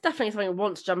 It's definitely something we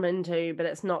want to jump into, but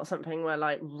it's not something we're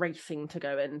like racing to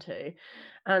go into.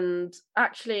 And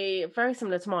actually, very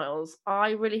similar to Miles,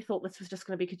 I really thought this was just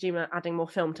going to be Kojima adding more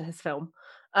film to his film.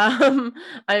 I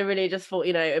really just thought,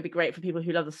 it'd be great for people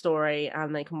who love the story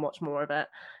and they can watch more of it.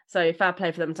 So fair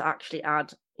play for them to actually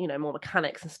add, more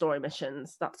mechanics and story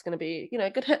missions. That's going to be, a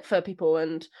good hit for people.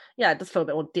 And yeah, it does feel a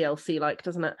bit more DLC-like,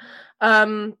 doesn't it?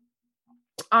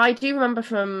 I do remember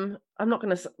I'm not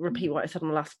going to repeat what I said on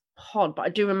the last pod, but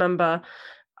I remember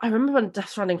when Death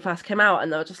Stranding first came out,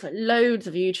 and there were just like loads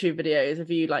of YouTube videos of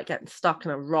you like getting stuck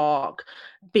in a rock,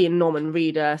 being Norman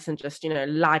Reedus, and just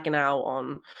lagging out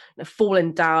on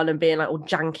falling down and being like all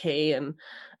janky,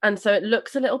 and so it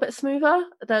looks a little bit smoother.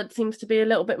 There seems to be a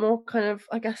little bit more kind of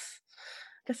I guess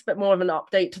a bit more of an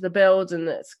update to the build, and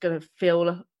it's going to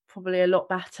feel probably a lot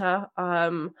better.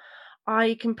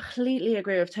 I completely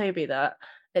agree with Toby that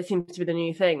it seems to be the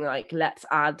new thing. Like, let's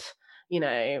add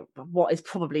what is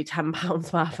probably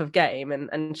 £10 worth of game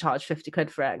and charge 50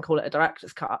 quid for it and call it a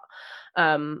director's cut.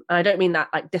 And I don't mean that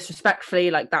like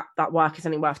disrespectfully, like that work is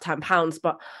only worth £10,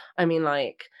 but I mean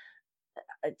like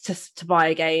just to buy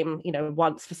a game,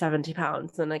 once for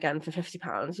 £70 and again for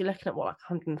 £50, you're looking at what, like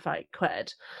 130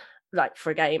 quid, like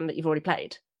for a game that you've already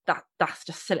played. That's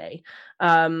just silly.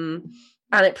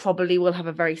 And it probably will have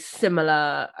a very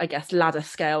similar, I guess, ladder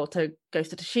scale to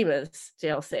Ghost of Tsushima's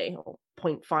DLC, or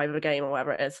 0.5 of a game, or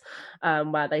whatever it is,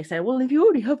 where they say, well, if you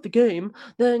already have the game,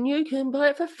 then you can buy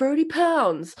it for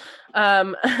 £30.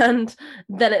 And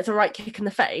then it's a right kick in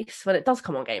the face when it does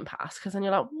come on Game Pass, because then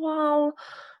you're like, well,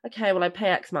 okay, well, I pay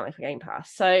X money for Game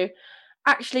Pass. So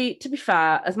actually, to be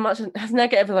fair, as much as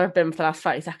negative as I've been for the last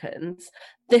 30 seconds,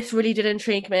 this really did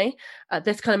intrigue me.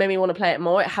 This kind of made me want to play it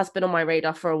more. It has been on my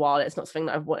radar for a while. It's not something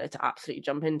that I've wanted to absolutely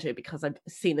jump into because I've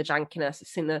seen the jankiness, I've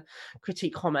seen the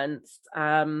critique comments.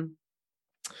 And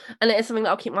it is something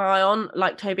that I'll keep my eye on.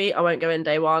 Like Toby, I won't go in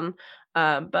day one.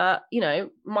 But,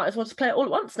 might as well just play it all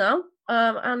at once now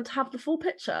and have the full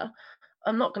picture.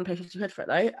 I'm not going to pay 50 quid for it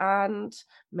though, and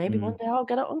maybe one day I'll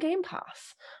get it on Game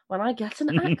Pass when I get an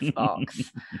Xbox.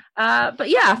 But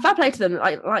yeah, fair play to them.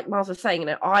 Like Miles was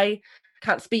saying, I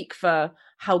can't speak for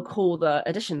how cool the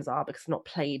additions are because I've not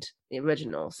played the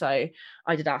original. So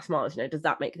I did ask Miles, does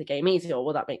that make the game easier or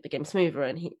will that make the game smoother?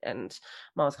 And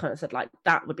Miles kind of said like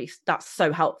that's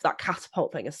so helpful. That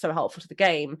catapult thing is so helpful to the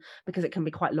game because it can be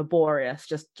quite laborious.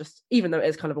 Just even though it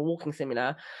is kind of a walking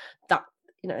simulator, that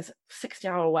it's a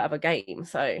 60-hour or whatever game.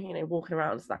 So, walking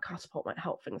around, so that catapult might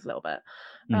help things a little bit.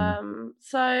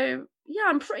 So, yeah,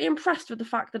 I'm pretty impressed with the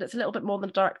fact that it's a little bit more than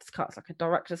a director's cut. It's like a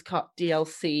director's cut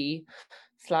DLC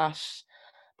 /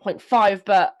 0.5,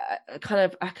 but kind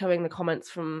of echoing the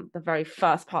comments from the very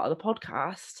first part of the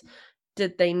podcast,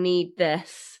 did they need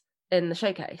this in the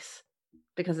showcase?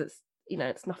 because it's,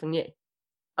 it's nothing new.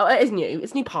 Oh, it is new.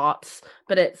 It's new parts,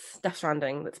 but it's Death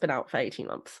Stranding that's been out for 18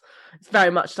 months. It's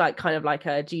very much kind of like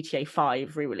a GTA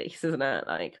 5 re-release, isn't it?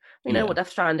 Like, we know what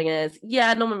Death Stranding is.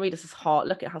 Yeah, Norman Reedus is hot.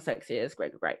 Look at how sexy he is.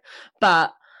 Great.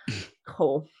 But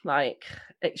cool. Like,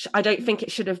 I don't think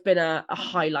it should have been a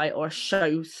highlight or a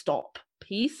show-stop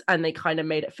piece, and they kind of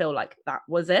made it feel like that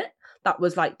was it. That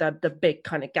was like the big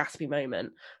kind of gaspy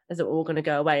moment, is that we're all going to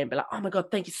go away and be like, oh my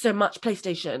God, thank you so much,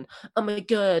 PlayStation. Oh my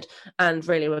God. And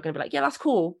really, we're going to be like, yeah, that's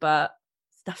cool, but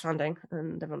it's Death Stranding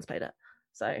and everyone's played it.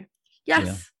 So,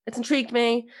 yes, it's intrigued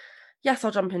me. Yes,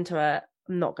 I'll jump into it.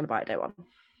 I'm not going to buy it day one.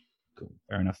 Cool.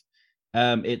 Fair enough.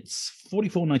 It's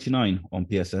 $44.99 on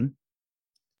PSN.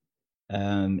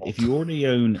 If you already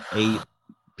own a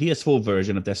PS4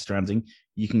 version of Death Stranding,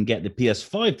 you can get the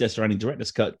PS5 Death Stranding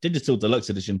Director's Cut Digital Deluxe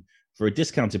Edition for a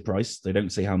discounted price. They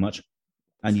don't say how much.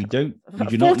 And you do not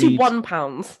need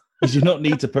 £41. You do not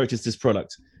need to purchase this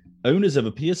product. Owners of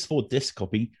a PS4 disc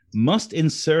copy must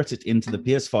insert it into the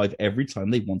PS5 every time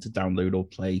they want to download or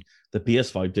play the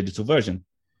PS5 digital version.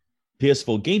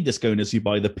 PS4 game disc owners who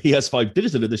buy the PS5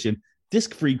 digital edition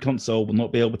disc-free console will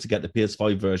not be able to get the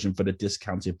PS5 version for the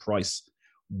discounted price.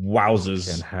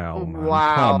 Wowzers. Hell, man.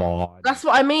 Wow. Come on. That's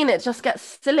what I mean. It just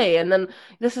gets silly. And then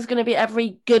this is going to be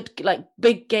every good,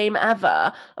 big game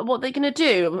ever. And what are they going to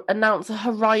do? Announce a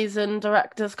Horizon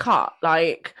Director's Cut?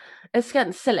 It's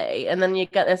getting silly. And then you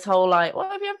get this whole, well,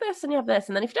 if you have this and you have this,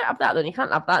 and then if you don't have that, then you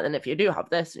can't have that. And if you do have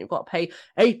this, and you've got to pay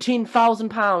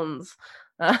 £18,000.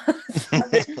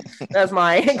 That's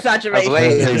my exaggeration.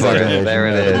 There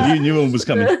it is. You knew one was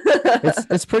coming.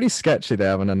 It's pretty sketchy they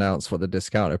haven't announced what the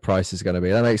discounted price is going to be.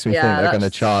 That makes me think they're going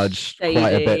to charge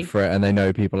quite a bit for it, and they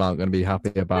know people aren't going to be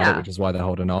happy about it, which is why they're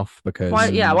holding off. Because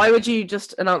why would you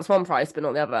just announce one price but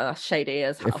not the other? That's shady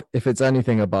as hell. If it's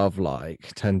anything above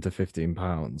 £10 to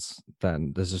 £15,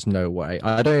 then there's just no way.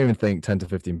 I don't even think £10 to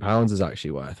 £15 is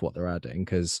actually worth what they're adding,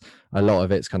 because a lot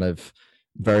of it's kind of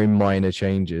very minor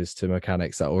changes to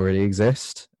mechanics that already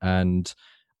exist, and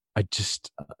I just,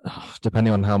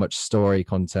 depending on how much story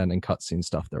content and cutscene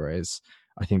stuff there is,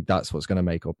 I think that's what's going to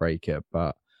make or break it.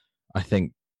 But I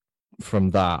think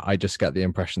from that, I just get the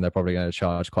impression they're probably going to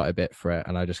charge quite a bit for it,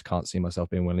 and I just can't see myself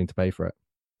being willing to pay for it.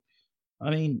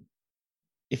 I mean,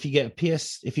 if you get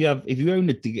if you own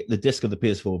the disc of the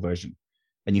PS4 version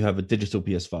and you have a digital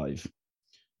PS5,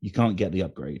 you can't get the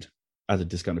upgrade at a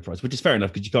discounted price, which is fair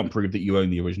enough because you can't prove that you own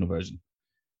the original version.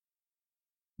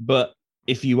 But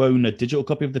if you own a digital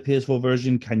copy of the PS4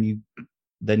 version, can you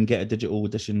then get a digital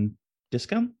edition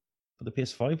discount for the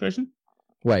PS5 version?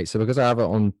 Wait, so because I have it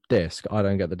on disc, I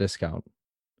don't get the discount?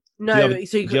 No, do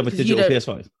you have a digital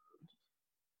PS5?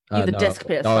 You have the disc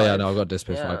PS5. Oh yeah, no, I've got disc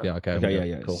PS5. Yeah,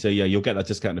 okay. Cool. So yeah, you'll get that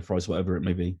discounted price, whatever it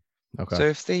may be. Okay. So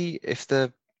if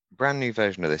the brand new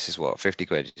version of this is what, 50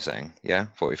 quid? You're saying, yeah,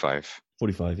 45.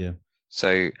 45, yeah.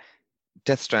 So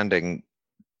Death Stranding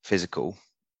physical,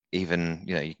 even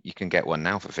you can get one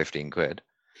now for 15 quid.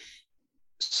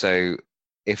 So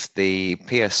if the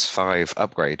PS5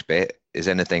 upgrade bit is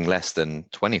anything less than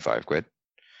 25 quid,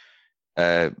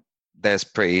 there's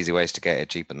pretty easy ways to get it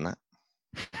cheaper than that.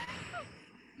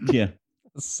 Yeah.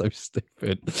 That's so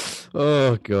stupid.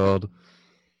 Oh god.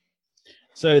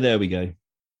 So there we go.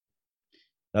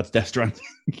 That's Death Stranding.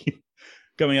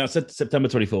 Coming out September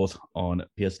 24th on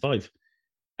PS5.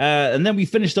 And then we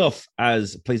finished off,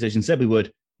 as PlayStation said we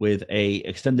would, with a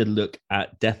extended look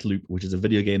at Deathloop, which is a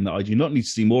video game that I do not need to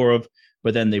see more of.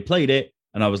 But then they played it,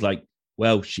 and I was like,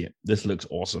 well, shit, this looks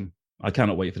awesome. I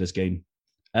cannot wait for this game.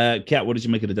 Kat, what did you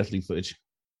make of the Deathloop footage?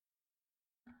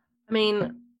 I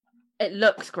mean, it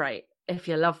looks great if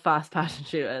you love first-person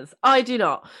shooters. I do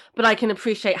not, but I can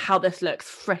appreciate how this looks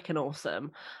freaking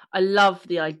awesome. I love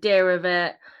the idea of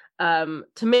it.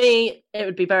 To me, it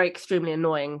would be very extremely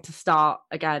annoying to start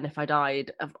again if I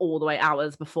died of all the way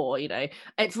hours before.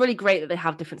 It's really great that they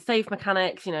have different save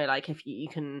mechanics. Like if you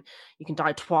can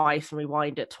die twice and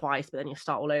rewind it twice, but then you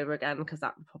start all over again, because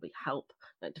that would probably help.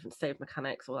 Different save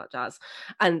mechanics, all that jazz,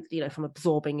 and from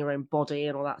absorbing your own body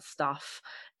and all that stuff.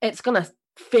 It's gonna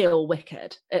feel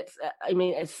wicked. It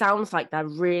sounds like they're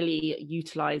really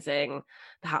utilizing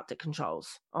the haptic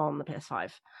controls on the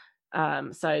PS5.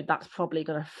 So that's probably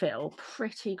going to feel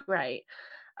pretty great.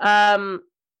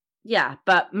 Yeah,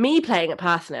 but me playing it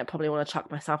personally, I probably want to chuck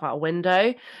myself out a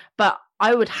window, but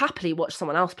I would happily watch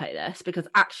someone else play this, because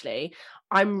actually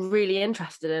I'm really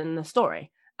interested in the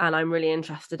story, and I'm really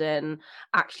interested in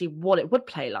actually what it would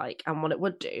play like and what it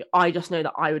would do. I just know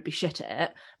that I would be shit at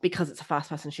it because it's a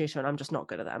first-person shooter and I'm just not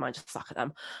good at them. I just suck at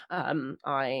them. You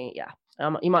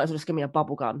might as well just give me a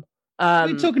bubble gun. What are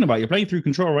you talking about? You're playing through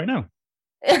control right now.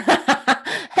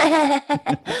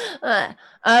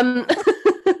 um,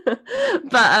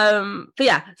 but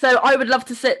yeah, so I would love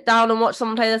to sit down and watch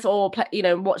someone play this, or play,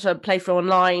 watch a playthrough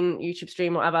online, YouTube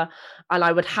stream, whatever, and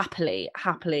I would happily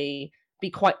be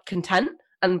quite content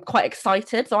and quite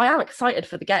excited. So I am excited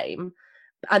for the game,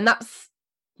 and that's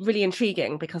really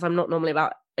intriguing because I'm not normally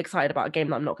excited about a game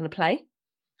that I'm not going to play.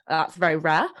 That's very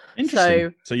rare.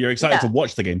 Interesting. So you're excited to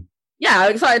watch the game? Yeah,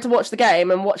 I'm excited to watch the game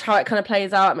and watch how it kind of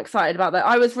plays out. I'm excited about that.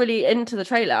 I was really into the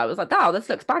trailer. I was like, wow, this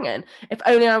looks banging. If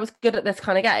only I was good at this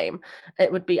kind of game,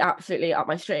 it would be absolutely up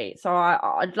my street. So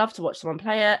I'd love to watch someone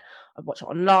play it. I'd watch it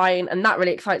online. And that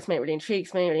really excites me. It really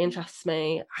intrigues me, really interests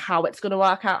me, how it's going to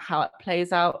work out, how it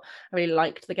plays out. I really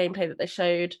liked the gameplay that they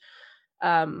showed.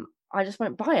 I just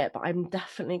won't buy it, but I'm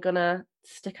definitely going to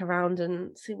stick around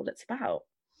and see what it's about.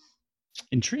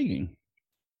 Intriguing.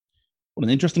 What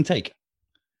an interesting take.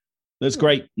 That's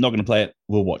great. Not going to play it.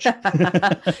 We'll watch. Yeah,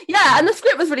 and the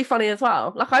script was really funny as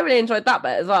well. Like, I really enjoyed that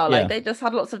bit as well. Like, they just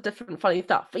had lots of different funny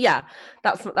stuff. But yeah,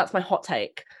 that's my hot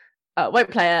take.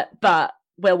 Won't play it, but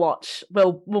we'll watch.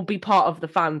 We'll be part of the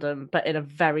fandom, but in a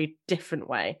very different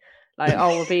way. Like,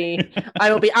 I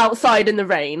will be outside in the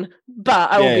rain, but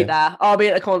I will be there. I'll be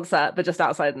at the concert, but just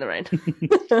outside in the rain,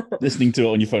 listening to it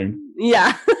on your phone.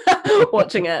 Yeah,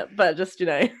 watching it, but just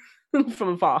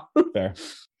from afar. Fair.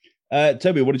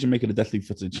 Toby, what did you make of the Deathloop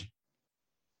footage?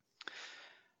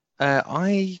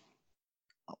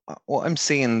 What I'm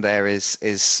seeing there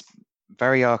is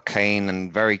very arcane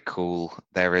and very cool.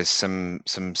 There is some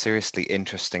seriously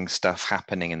interesting stuff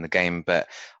happening in the game, but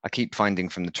I keep finding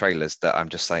from the trailers that I'm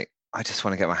just like, I just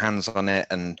want to get my hands on it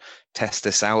and test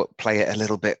this out, play it a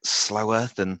little bit slower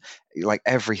than, like,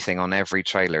 everything on every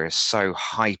trailer is so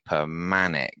hyper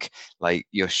manic. Like,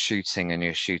 you're shooting and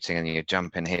you're shooting and you're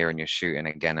jumping here and you're shooting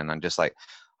again. And I'm just like,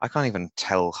 I can't even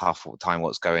tell half the time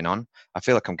what's going on. I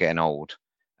feel like I'm getting old.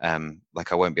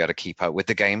 Like, I won't be able to keep up with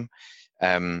the game.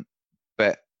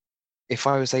 But if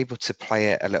I was able to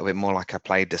play it a little bit more like I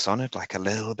played Dishonored, like a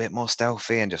little bit more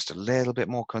stealthy and just a little bit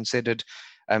more considered,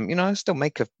 I still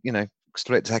make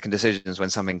split-second decisions when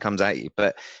something comes at you,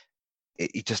 but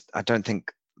I don't think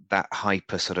that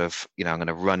hyper sort of, I'm going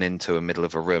to run into a middle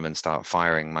of a room and start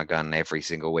firing my gun every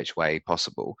single which way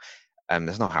possible.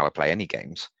 That's not how I play any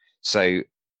games. So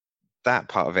that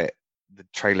part of it, the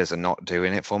trailers are not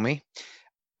doing it for me.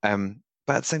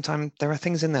 But at the same time, there are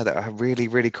things in there that are really,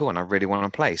 really cool, and I really want to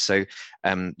play. So,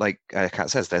 like Kat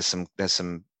says, there's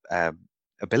some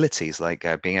abilities like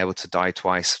being able to die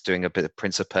twice, doing a bit of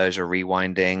Prince of Persia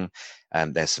rewinding.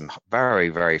 There's some very,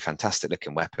 very fantastic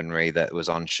looking weaponry that was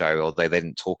on show, although they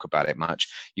didn't talk about it much.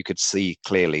 You could see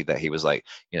clearly that he was like,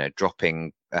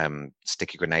 dropping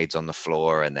sticky grenades on the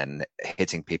floor and then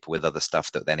hitting people with other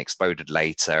stuff that then exploded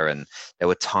later. And there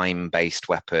were time-based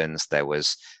weapons. There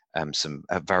was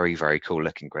a very, very cool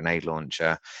looking grenade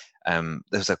launcher.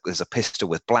 There's a pistol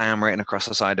with blam written across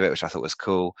the side of it, which I thought was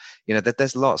cool.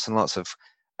 There's lots and lots of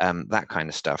that kind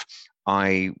of stuff.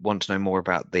 I want to know more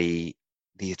about the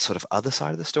sort of other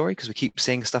side of the story, because we keep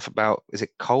seeing stuff about, is it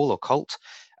Cole or Colt?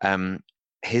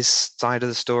 His side of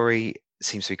the story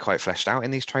seems to be quite fleshed out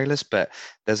in these trailers, but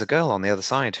there's a girl on the other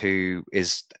side who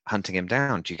is hunting him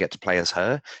down. Do you get to play as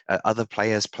her? Other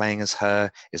players playing as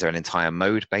her? Is there an entire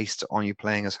mode based on you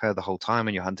playing as her the whole time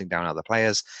and you're hunting down other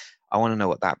players? I want to know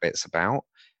what that bit's about.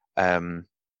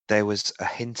 There was a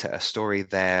hint at a story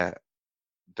there,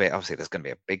 but obviously there's going to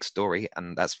be a big story,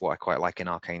 and that's what I quite like in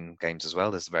Arcane games as well.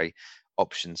 There's very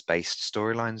options-based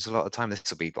storylines a lot of the time. This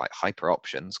will be like hyper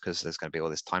options because there's going to be all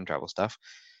this time travel stuff.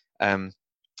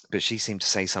 But she seemed to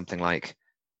say something like,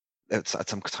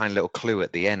 some tiny little clue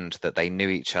at the end that they knew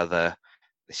each other.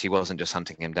 She wasn't just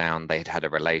hunting him down. They'd had a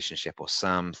relationship or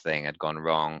something had gone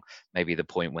wrong. Maybe the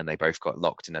point when they both got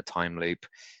locked in a time loop.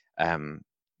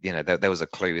 There was a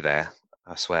clue there,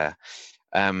 I swear.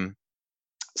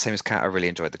 Same as Kat, I really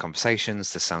enjoyed the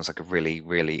conversations. This sounds like a really,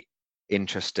 really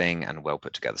interesting and well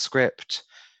put together script.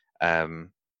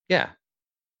 Yeah,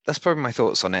 that's probably my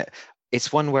thoughts on it.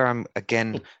 It's one where I'm,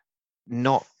 again,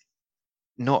 not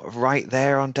right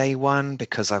there on day one,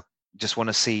 because I just want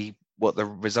to see what the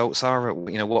results are,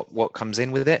 what comes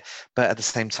in with it. But at the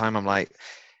same time, I'm like,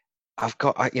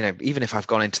 even if I've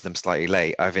gone into them slightly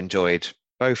late, I've enjoyed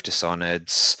both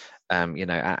Dishonored's,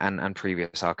 and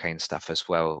previous Arcane stuff as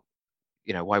well.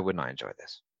 Why wouldn't I enjoy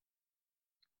this?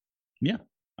 Yeah,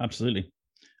 absolutely.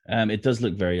 It does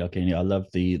look very Arcane. I love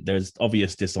there's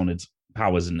obvious Dishonored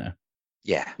powers in there.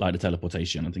 Yeah. Like the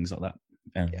teleportation and things like that.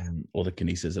 Or the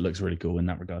kinesis. It looks really cool in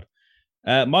that regard.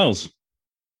 Miles,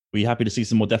 were you happy to see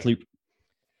some more Deathloop?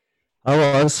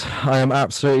 I am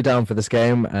absolutely down for this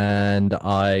game, and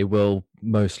I will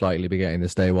most likely be getting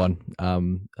this day one.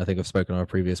 I think I've spoken on a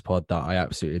previous pod that I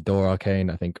absolutely adore Arcane.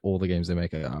 I think all the games they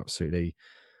make are absolutely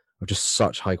of just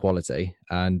such high quality,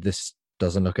 and this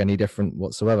doesn't look any different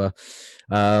whatsoever.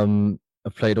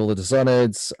 I've played all the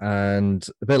Dishoneds, and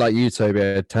a bit like you,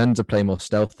 Toby, I tend to play more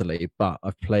stealthily, but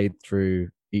I've played through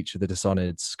each of the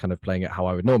Dishoneds, kind of playing it how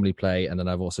I would normally play, and then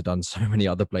I've also done so many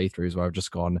other playthroughs where I've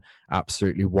just gone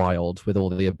absolutely wild with all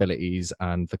the abilities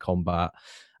and the combat,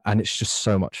 and it's just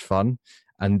so much fun.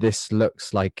 And this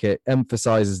looks like it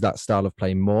emphasizes that style of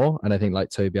play more. And I think,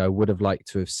 like Toby, I would have liked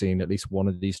to have seen at least one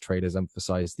of these trailers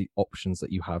emphasize the options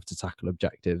that you have to tackle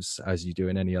objectives as you do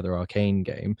in any other Arcane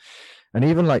game. And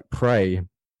even like Prey,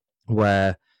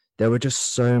 where there were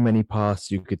just so many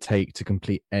paths you could take to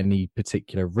complete any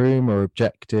particular room or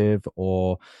objective,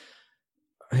 or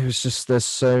it was just, there's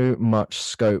so much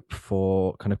scope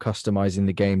for kind of customizing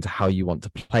the game to how you want to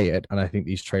play it. And I think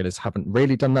these trailers haven't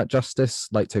really done that justice.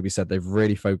 Like Toby said, they've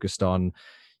really focused on,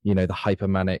 you know, the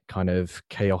hypermanic kind of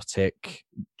chaotic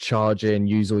charge in,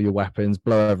 use all your weapons,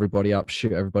 blow everybody up,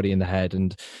 shoot everybody in the head.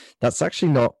 And that's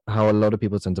actually not how a lot of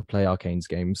people tend to play Arcane's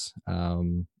games,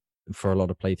 for a lot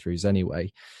of playthroughs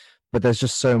anyway. But there's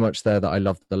just so much there that I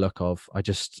loved the look of. I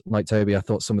just, like Toby, I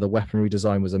thought some of the weaponry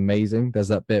design was amazing. There's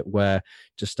that bit where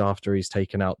just after he's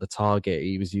taken out the target,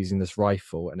 he was using this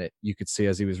rifle, and you could see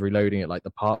as he was reloading it, like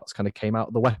the parts kind of came out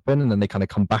of the weapon and then they kind of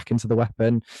come back into the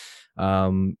weapon.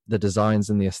 The designs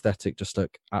and the aesthetic just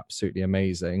look absolutely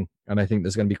amazing. And I think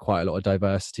there's going to be quite a lot of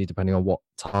diversity depending on what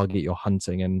target you're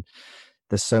hunting. And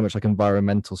there's so much like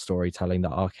environmental storytelling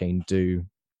that Arcane do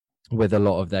with a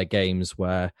lot of their games,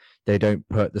 where they don't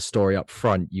put the story up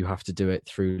front. You have to do it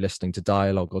through listening to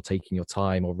dialogue or taking your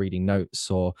time or reading notes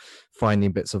or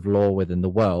finding bits of lore within the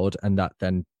world, and that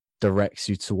then directs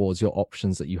you towards your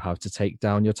options that you have to take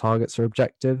down your targets or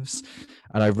objectives.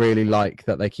 And I really like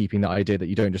that they're keeping that idea that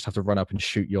you don't just have to run up and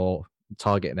shoot your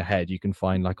target in the head. You can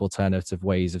find like alternative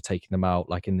ways of taking them out.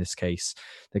 Like in this case,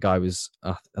 the guy was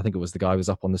I think it was the guy was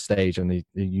up on the stage, and they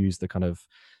used the kind of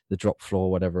the drop floor,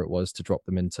 whatever it was, to drop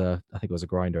them into, I think it was a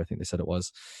grinder, I think they said it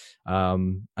was.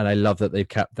 And I love that they've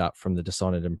kept that from the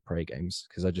Dishonored and Prey games,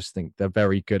 because I just think they're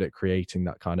very good at creating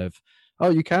that kind of, oh,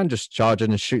 you can just charge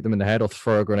in and shoot them in the head or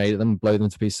throw a grenade at them and blow them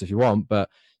to pieces if you want, but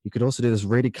you could also do this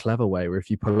really clever way where if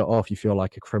you pull it off, you feel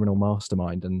like a criminal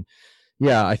mastermind. And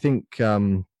yeah, I think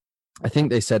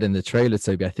they said in the trailer,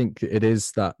 Toby, I think it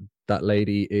is that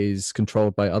lady is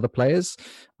controlled by other players,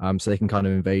 so they can kind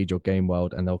of invade your game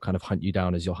world and they'll kind of hunt you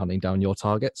down as you're hunting down your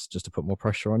targets, just to put more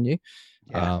pressure on you.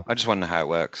 Yeah, I just wonder how it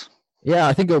works. Yeah,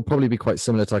 I think it'll probably be quite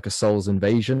similar to like a Souls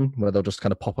invasion, where they'll just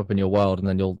kind of pop up in your world and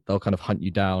then they'll kind of hunt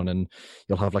you down, and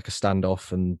you'll have like a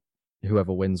standoff, and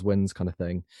whoever wins kind of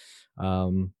thing.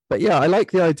 But yeah, I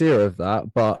like the idea of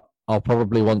that, but I'll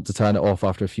probably want to turn it off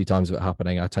after a few times of it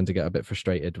happening. I tend to get a bit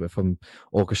frustrated if I'm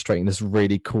orchestrating this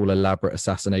really cool, elaborate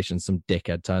assassination. Some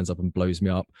dickhead turns up and blows me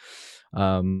up.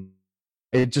 The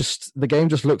game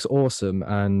just looks awesome.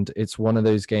 And it's one of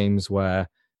those games where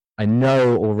I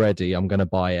know already I'm going to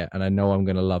buy it, and I know I'm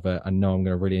going to love it. I know I'm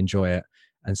going to really enjoy it.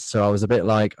 And so I was a bit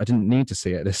like, I didn't need to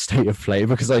see it at this state of play,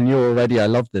 because I knew already I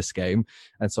loved this game.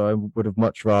 And so I would have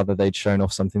much rather they'd shown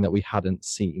off something that we hadn't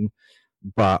seen.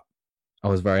 But I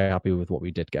was very happy with what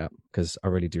we did get, because I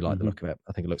really do like the look of it.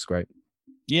 I think it looks great.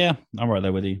 Yeah, I'm right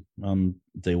there with you.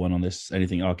 Day one on this.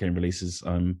 Anything Arcane releases,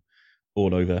 I'm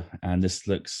all over. And this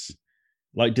looks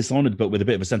like Dishonored, but with a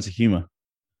bit of a sense of humor.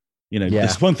 You know,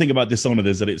 There's one thing about Dishonored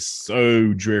is that it's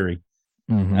so dreary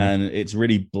and it's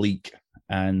really bleak.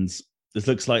 And this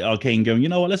looks like Arcane going, you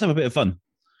know what, let's have a bit of fun.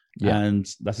 Yeah. And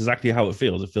that's exactly how it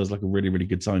feels. It feels like a really, really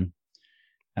good time.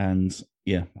 And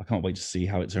yeah, I can't wait to see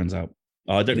how it turns out.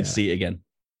 Oh, I don't need to see it again.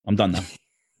 I'm done now.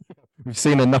 We've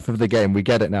seen enough of the game. We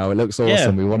get it now. It looks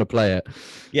awesome. We want to play it.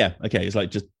 Yeah. Okay. It's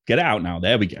like, just get it out now.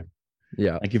 There we go.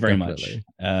 Yeah. Thank you very much.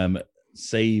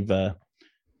 Save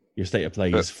your state of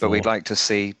play. But we'd like to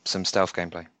see some stealth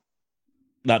gameplay.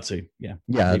 That too. Yeah.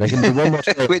 Yeah. They can do one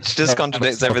more which just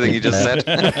contradicts everything you just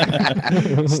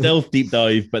said. Stealth deep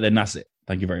dive, but then that's it.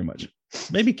 Thank you very much.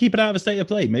 Maybe keep it out of a state of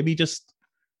play. Maybe just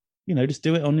do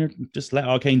it just let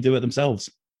Arcane do it themselves.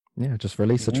 Yeah, just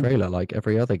release a trailer like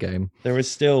every other game. There is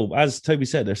still, as Toby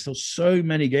said, there's still so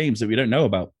many games that we don't know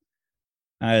about.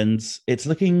 And it's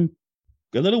looking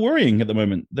a little worrying at the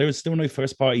moment. There is still no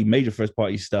major first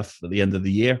party stuff at the end of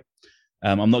the year.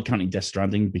 I'm not counting Death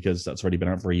Stranding, because that's already been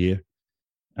out for a year.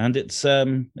 And it's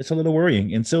a little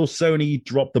worrying. Until Sony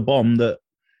dropped the bomb that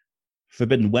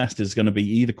Forbidden West is going to be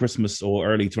either Christmas or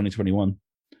early 2021,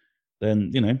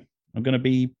 then, I'm going to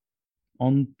be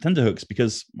on tenterhooks,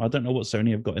 because I don't know what Sony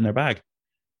have got in their bag.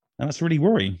 And that's really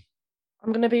worrying.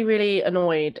 I'm going to be really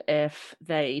annoyed if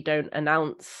they don't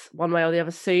announce one way or the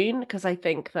other soon, because I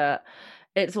think that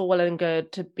it's all well and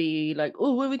good to be like,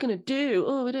 oh, what are we going to do?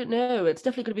 Oh, we don't know. It's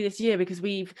definitely going to be this year because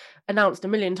we've announced a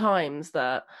million times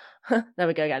that, there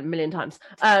we go again, a million times,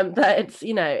 that it's,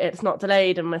 it's not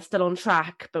delayed and we're still on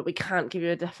track, but we can't give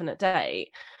you a definite date.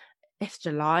 It's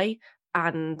July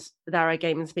and there are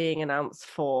games being announced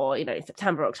for,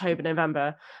 September, October,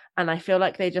 November. And I feel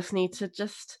like they just need to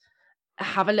just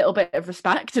have a little bit of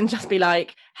respect and just be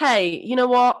like, hey, you know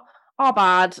what? Our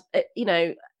bad.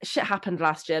 Shit happened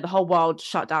last year. The whole world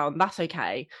shut down. That's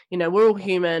okay. We're all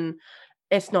human.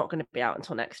 It's not going to be out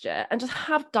until next year, and just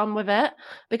have done with it.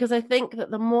 Because I think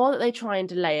that the more that they try and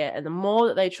delay it and the more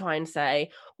that they try and say,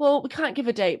 well, we can't give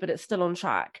a date, but it's still on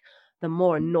track, the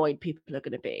more annoyed people are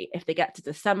going to be if they get to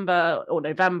December or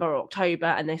November or October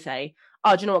and they say,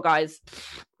 oh, do you know what, guys?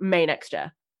 May next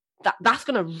year. That's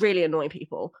going to really annoy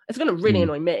people. It's going to really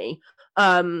annoy me.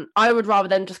 I would rather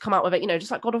than just come out with it,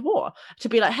 just like God of War, to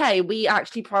be like, hey, we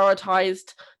actually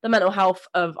prioritized the mental health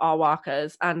of our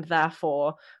workers, and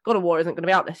therefore God of War isn't going to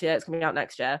be out this year. It's going to be out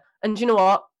next year. And you know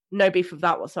what? No beef with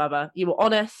that whatsoever. You were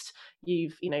honest.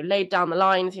 You've, laid down the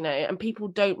lines, and people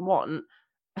don't want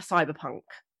a cyberpunk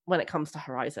when it comes to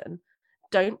Horizon.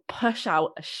 Don't push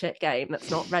out a shit game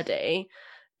that's not ready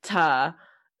to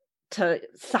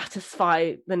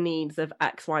satisfy the needs of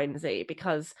X, Y, and Z,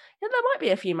 because there might be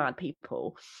a few mad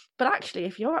people. But actually,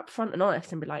 if you're upfront and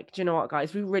honest and be like, do you know what,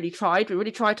 guys, we really tried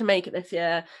to make it this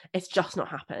year, it's just not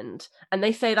happened. And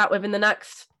they say that within the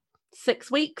next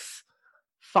 6 weeks,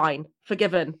 fine,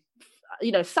 forgiven.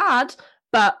 Sad,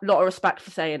 but a lot of respect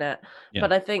for saying it. Yeah.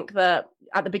 But I think that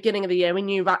at the beginning of the year, we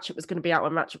knew Ratchet was going to be out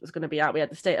when Ratchet was going to be out. We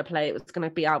had the state of play. It was going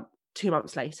to be out 2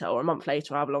 months later or a month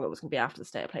later, however long it was going to be after the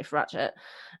state of play for Ratchet.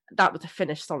 That was a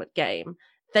finished solid game.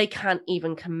 They can't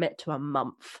even commit to a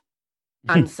month.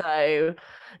 And so,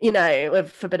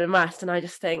 with Forbidden West, and I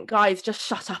just think, guys, just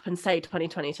shut up and say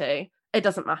 2022. It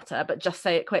doesn't matter, but just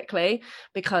say it quickly,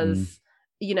 because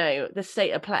the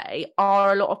state of play,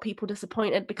 are a lot of people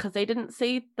disappointed because they didn't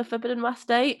see the Forbidden West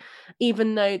date,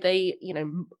 even though they,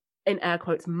 in air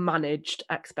quotes, managed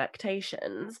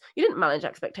expectations. You didn't manage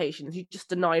expectations. You just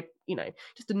denied,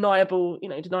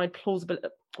 denied plausibility,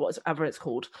 whatever it's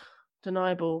called.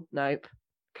 Plausible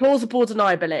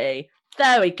deniability.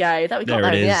 There we go. That we got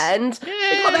there in the end. Yay!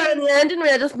 We got there in the end, didn't we?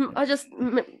 I just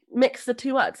mixed the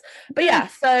two words. But yeah,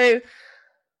 so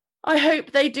I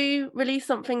hope they do release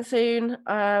something soon.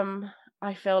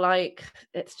 I feel like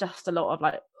it's just a lot of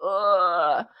like,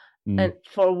 and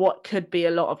for what could be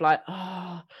a lot of like,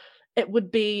 it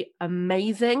would be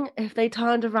amazing if they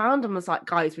turned around and was like,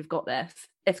 guys, we've got this.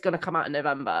 It's going to come out in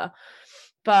November.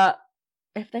 But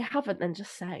if they haven't, then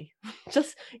just say.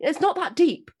 It's not that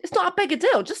deep. It's not a big a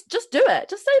deal. Just do it.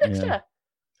 Just say next year.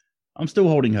 I'm still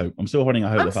holding hope. I'm still holding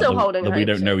hope that we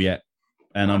don't know yet.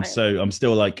 And right. I'm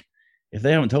still like, if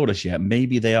they haven't told us yet,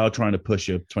 maybe they are trying to push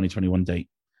a 2021 date.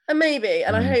 And maybe,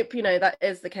 and I hope, that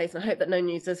is the case, and I hope that no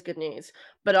news is good news.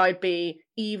 But I'd be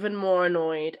even more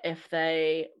annoyed if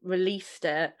they released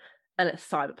it and it's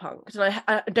Cyberpunk. And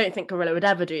I don't think Guerrilla would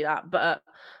ever do that, but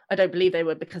I don't believe they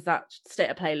would, because that state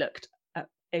of play looked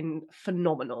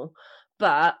phenomenal.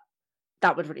 But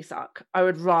that would really suck. I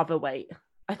would rather wait.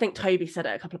 I think Toby said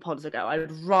it a couple of pods ago. I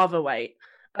would rather wait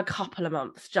a couple of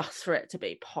months just for it to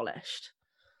be polished.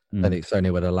 I think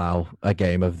Sony would allow a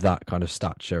game of that kind of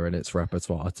stature in its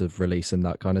repertoire to release in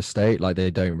that kind of state. Like,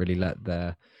 they don't really let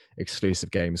their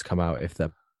exclusive games come out if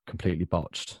they're completely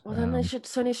botched. Well, then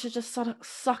Sony should just sort of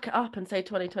suck it up and say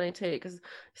 2022, because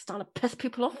it's starting to piss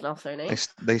people off now, Sony.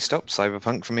 They stopped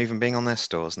Cyberpunk from even being on their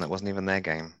stores, and that wasn't even their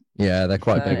game. Yeah, they're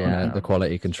quite big on the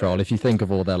quality control. If you think of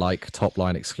all their like top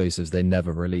line exclusives, they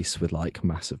never release with like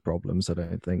massive problems, I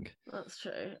don't think. That's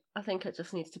true. I think it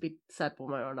just needs to be said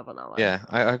one way or another now. Yeah,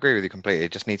 I agree with you completely.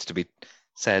 It just needs to be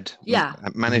said. Yeah.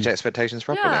 Manage expectations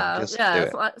properly. Just do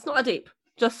it. It's not that deep.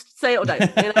 Just say it or don't.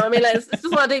 You know what I mean? It's just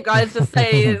not that deep, guys. Just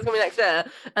say it's going to be next year,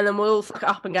 and then we'll all suck it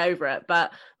up and get over it.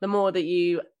 But the more that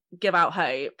you give out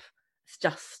hope, it's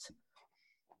just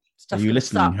Are you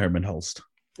listening, Herman Holst?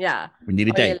 Yeah. We need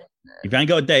a date. If you ain't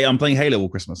got a date, I'm playing Halo all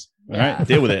Christmas. All right,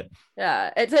 deal with it.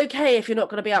 Yeah, it's okay if you're not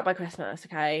going to be out by Christmas.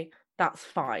 Okay, that's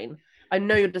fine. I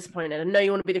know you're disappointed. I know you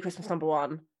want to be the Christmas number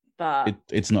one, but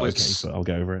it's not okay. But I'll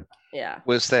get over it. Yeah.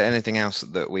 Was there anything else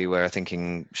that we were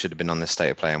thinking should have been on this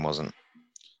state of play and wasn't?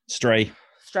 Stray.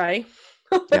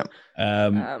 Yeah.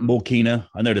 More Kena.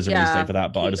 I know there's a release date for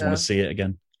that, but Kena. I just want to see it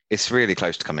again. It's really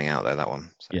close to coming out though, that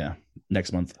one. So. Yeah,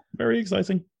 next month. Very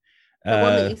exciting. The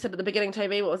one that you said at the beginning,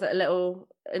 Toby, what was it? A little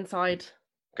inside?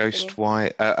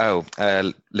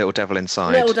 Ghostwire. Little Devil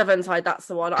Inside. Little Devil Inside. That's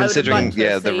the one. Considering, I would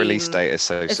have liked the release date is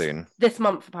so soon. This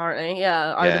month, apparently.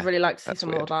 Yeah, I would have really liked to see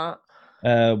some more of that.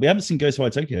 We haven't seen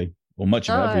Ghostwire Tokyo or much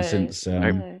of it, have we,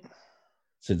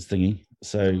 since thingy.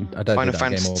 So I don't Final think that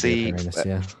Fantasy. game will be this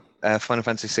year. Final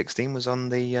Fantasy 16 was on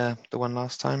the one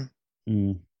last time.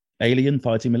 Alien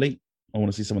Fireteam Elite. I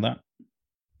want to see some of that.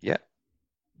 Yeah,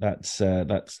 that's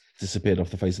disappeared off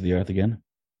the face of the earth again.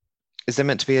 Is there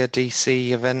meant to be a DC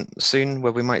event soon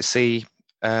where we might see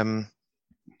Gotham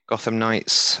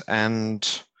Knights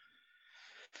and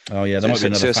there might be another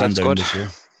Suicide fandom Squad this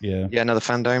year. Yeah, another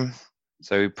fandom.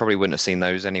 So we probably wouldn't have seen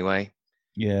those anyway.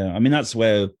 Yeah, I mean that's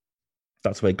where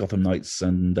Gotham Knights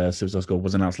and Suicide Squad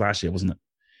was announced last year, wasn't it?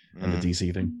 And the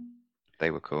DC thing.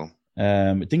 They were cool.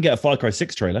 It didn't get a Far Cry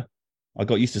 6 trailer. I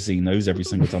got used to seeing those every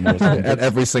single time I was at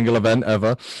every single event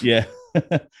ever. Yeah.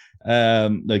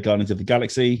 No Guardians of the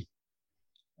Galaxy.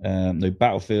 No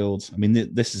Battlefield. I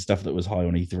mean, this is stuff that was high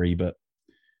on E3, but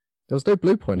there was no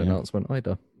Blue Point announcement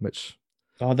either. Which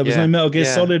there was no Metal Gear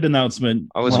Solid announcement.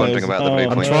 I was wondering about the Blue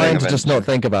Point. I'm trying to just not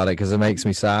think about it because it makes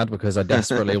me sad because I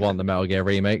desperately want the Metal Gear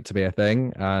remake to be a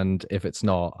thing, and if it's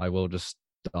not, I will just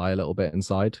die a little bit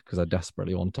inside because I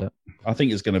desperately want it. I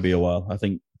think it's going to be a while. I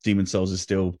think Demon's Souls is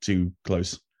still too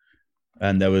close,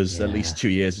 and there was at least 2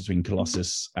 years between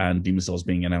Colossus and Demon's Souls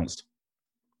being announced.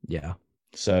 Yeah.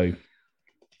 So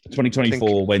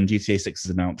 2024, when GTA 6 is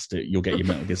announced, you'll get your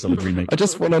Metal Gear Solid remake. I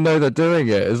just want to know they're doing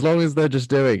it. As long as they're just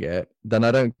doing it, then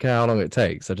I don't care how long it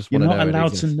takes. I just want to know. You're not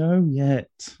allowed to know yet.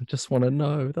 I just want to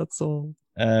know. That's all.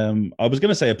 I was going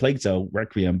to say a Plague Tale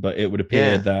Requiem, but it would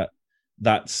appear that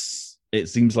it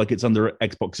seems like it's under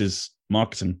Xbox's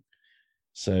marketing.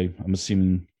 So I'm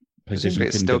assuming PlayStation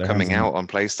it's still coming out on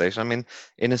PlayStation. I mean,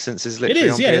 Innocence is literally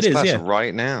on PS Plus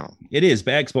right now. It is,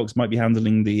 but Xbox might be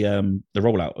handling the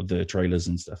rollout of the trailers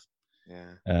and stuff.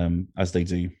 Yeah. As they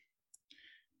do.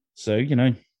 So,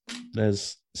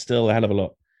 there's still a hell of a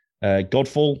lot.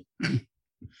 Godfall.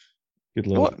 Good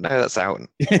lord. What? No, that's out.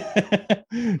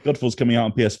 Godfall's coming out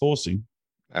on PS4 soon.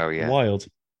 Oh, yeah. Wild.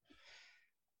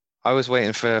 I was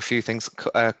waiting for a few things.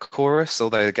 Chorus,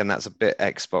 although, again, that's a bit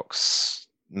Xbox.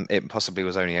 It possibly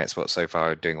was only Xbox so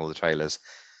far doing all the trailers.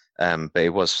 But it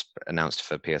was announced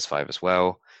for PS5 as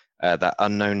well. That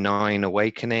Unknown 9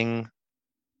 Awakening.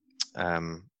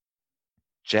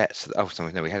 Jet. Oh,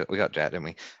 sorry, no, we got Jet, didn't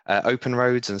we? Open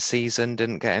Roads and Season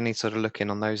didn't get any sort of look in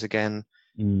on those again.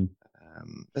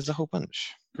 There's a whole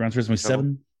bunch. Gran Turismo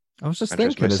 7. I was just Gran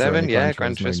thinking, Turismo 7,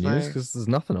 Gran Turismo because there's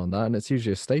nothing on that, and it's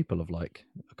usually a staple of like.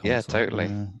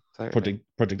 Totally. Project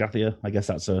Athia. I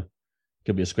guess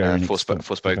could be a Square Enix.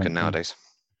 Forspoken nowadays.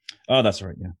 Oh, that's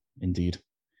right. Yeah, indeed.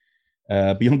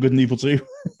 Beyond Good and Evil 2.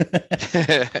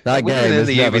 That game is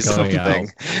never coming out.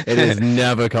 It is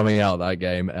never coming out. That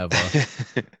game ever.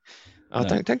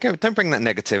 Don't bring that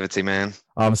negativity, man.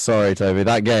 I'm sorry, Toby.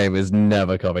 That game is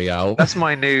never coming out. That's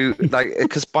my new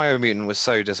because Biomutant was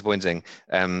so disappointing.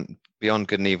 Beyond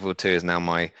Good and Evil 2 is now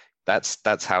my.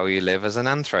 That's how you live as an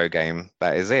Anthro game.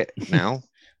 That is it now.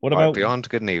 What about Beyond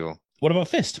Good and Evil? What about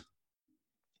Fist?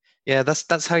 Yeah,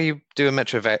 that's how you do a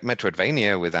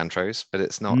Metroidvania with Anthros, but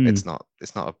it's not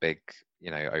a big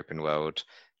open world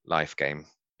life game.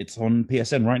 It's on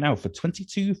PSN right now for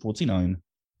 $22.49.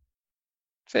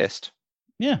 Fist.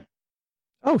 Yeah.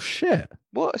 Oh shit!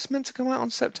 What? It's meant to come out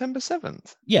on September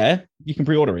 7th. Yeah, you can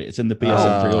pre-order it. It's in the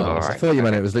PSN pre-order. Right. I thought you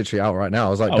meant it was literally out right now. I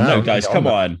was like, oh no, guys, come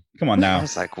on now. I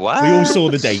was like, what? We all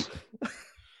saw the date.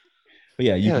 But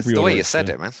yeah, you can pre-order. The way you said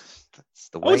it, man. That's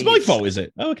the way. Oh, it's my fault, is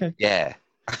it? Oh, okay. Yeah.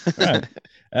 Right.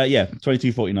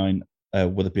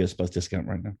 $22.49 with a PS Plus discount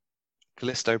right now.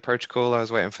 Callisto Protocol. I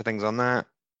was waiting for things on that.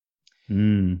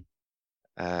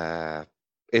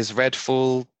 Is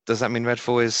Redfall? Does that mean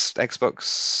Redfall is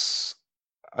Xbox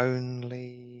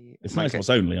only? It's not Xbox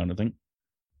only, I don't think.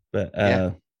 But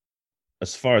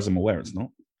as far as I'm aware, it's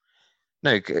not.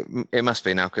 No, it must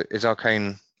be now. Is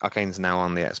Arcane's now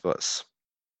on the Xbox?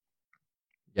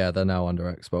 Yeah, they're now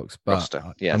under Xbox. But roster.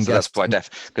 Yeah, so that's why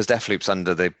because Deathloop's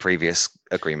under the previous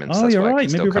agreements. Oh, that's you're why right.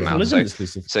 Maybe Redfall is an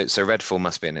exclusive. So Redfall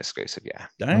must be an exclusive. Yeah.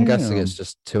 Damn. I'm guessing it's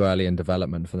just too early in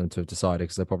development for them to have decided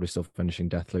because they're probably still finishing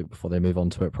Deathloop before they move on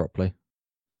to it properly.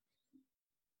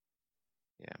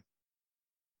 Yeah.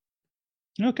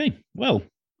 Okay. Well,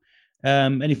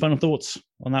 any final thoughts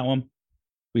on that one?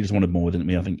 We just wanted more, didn't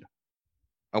we? I think.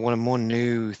 I wanted more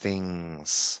new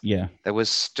things. Yeah. There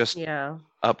was just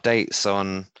updates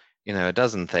on, a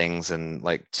dozen things and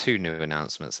like 2 new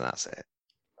announcements, and that's it.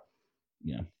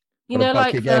 Yeah.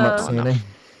 Like the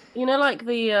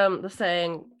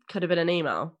saying could have been an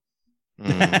email.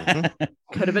 Mhm.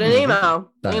 Could have been an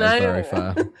email. That you is know, very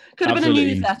fair. could have been a Absolutely.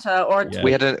 newsletter or a Yeah.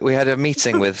 tweet. We had a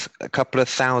meeting with a couple of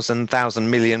thousand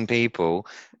million people,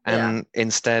 and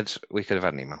instead we could have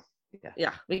had an email.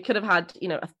 Yeah, we could have had,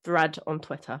 a thread on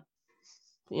Twitter.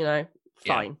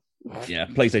 Fine. Yeah,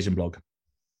 PlayStation blog,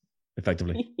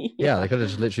 effectively. Yeah, they could have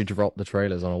just literally dropped the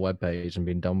trailers on a webpage and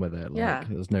been done with it. Like, Yeah.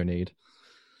 there's no need.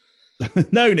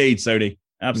 No need, Sony.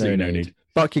 Absolutely no need.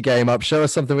 Buck your game up. Show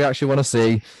us something we actually want to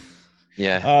see.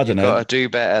 Yeah, I don't know. Got to do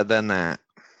better than that.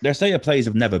 Their state of plays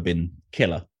have never been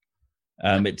killer.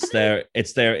 It's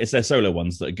their solo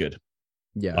ones that are good.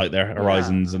 Yeah, Like their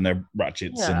Horizons and their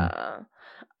Ratchets. Yeah. And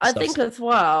I stuff. think as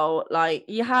well, like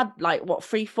you had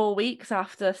 3-4 weeks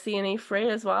after CNE 3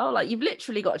 as well. Like you've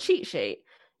literally got a cheat sheet.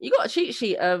 You got a cheat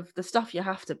sheet of the stuff you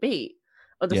have to beat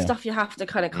or the stuff you have to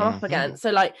kind of come up against.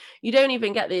 So like you don't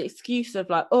even get the excuse of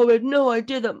like, oh, we had no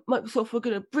idea that Microsoft were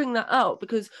going to bring that out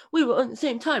because we were on the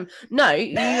same time. No,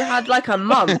 you had like a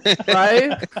month, bro.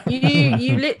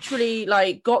 You literally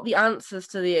like got the answers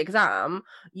to the exam.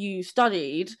 You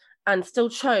studied and still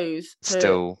chose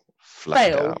to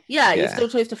fail. Yeah, you still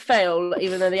chose to fail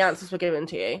even though the answers were given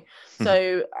to you.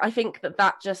 So I think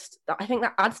that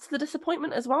adds to the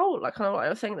disappointment as well. Like kind of what I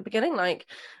was saying at the beginning, like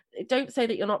don't say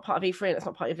that you're not part of E3 and it's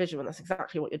not part of your vision when that's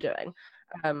exactly what you're doing.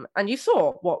 And you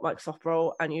saw what Microsoft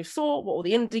brought, and you saw what all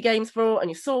the indie games brought, and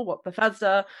you saw what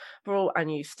Bethesda brought,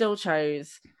 and you still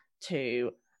chose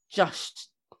to just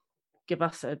give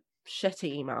us a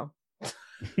shitty email.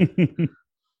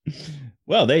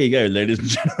 Well, there you go, ladies and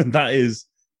gentlemen. That is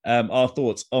our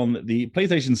thoughts on the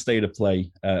PlayStation State of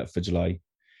Play for July.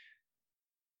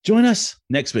 Join us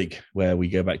next week where we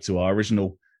go back to our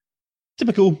original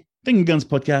typical Finger Guns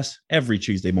podcast every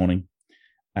Tuesday morning.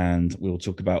 And we'll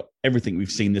talk about everything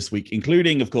we've seen this week,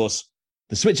 including, of course,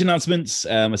 the Switch announcements,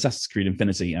 Assassin's Creed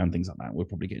Infinity, and things like that. We'll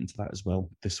probably get into that as well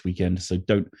this weekend. So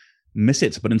don't miss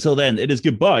it. But until then, it is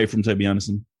goodbye from Toby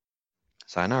Anderson.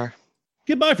 Sayonara.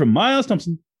 Goodbye from Miles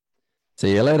Thompson.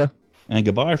 See you later. And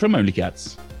goodbye from Only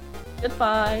Cats.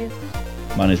 Goodbye.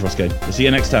 My name's Roscoe. We'll see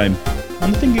you next time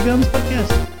on the Finger Guns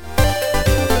podcast.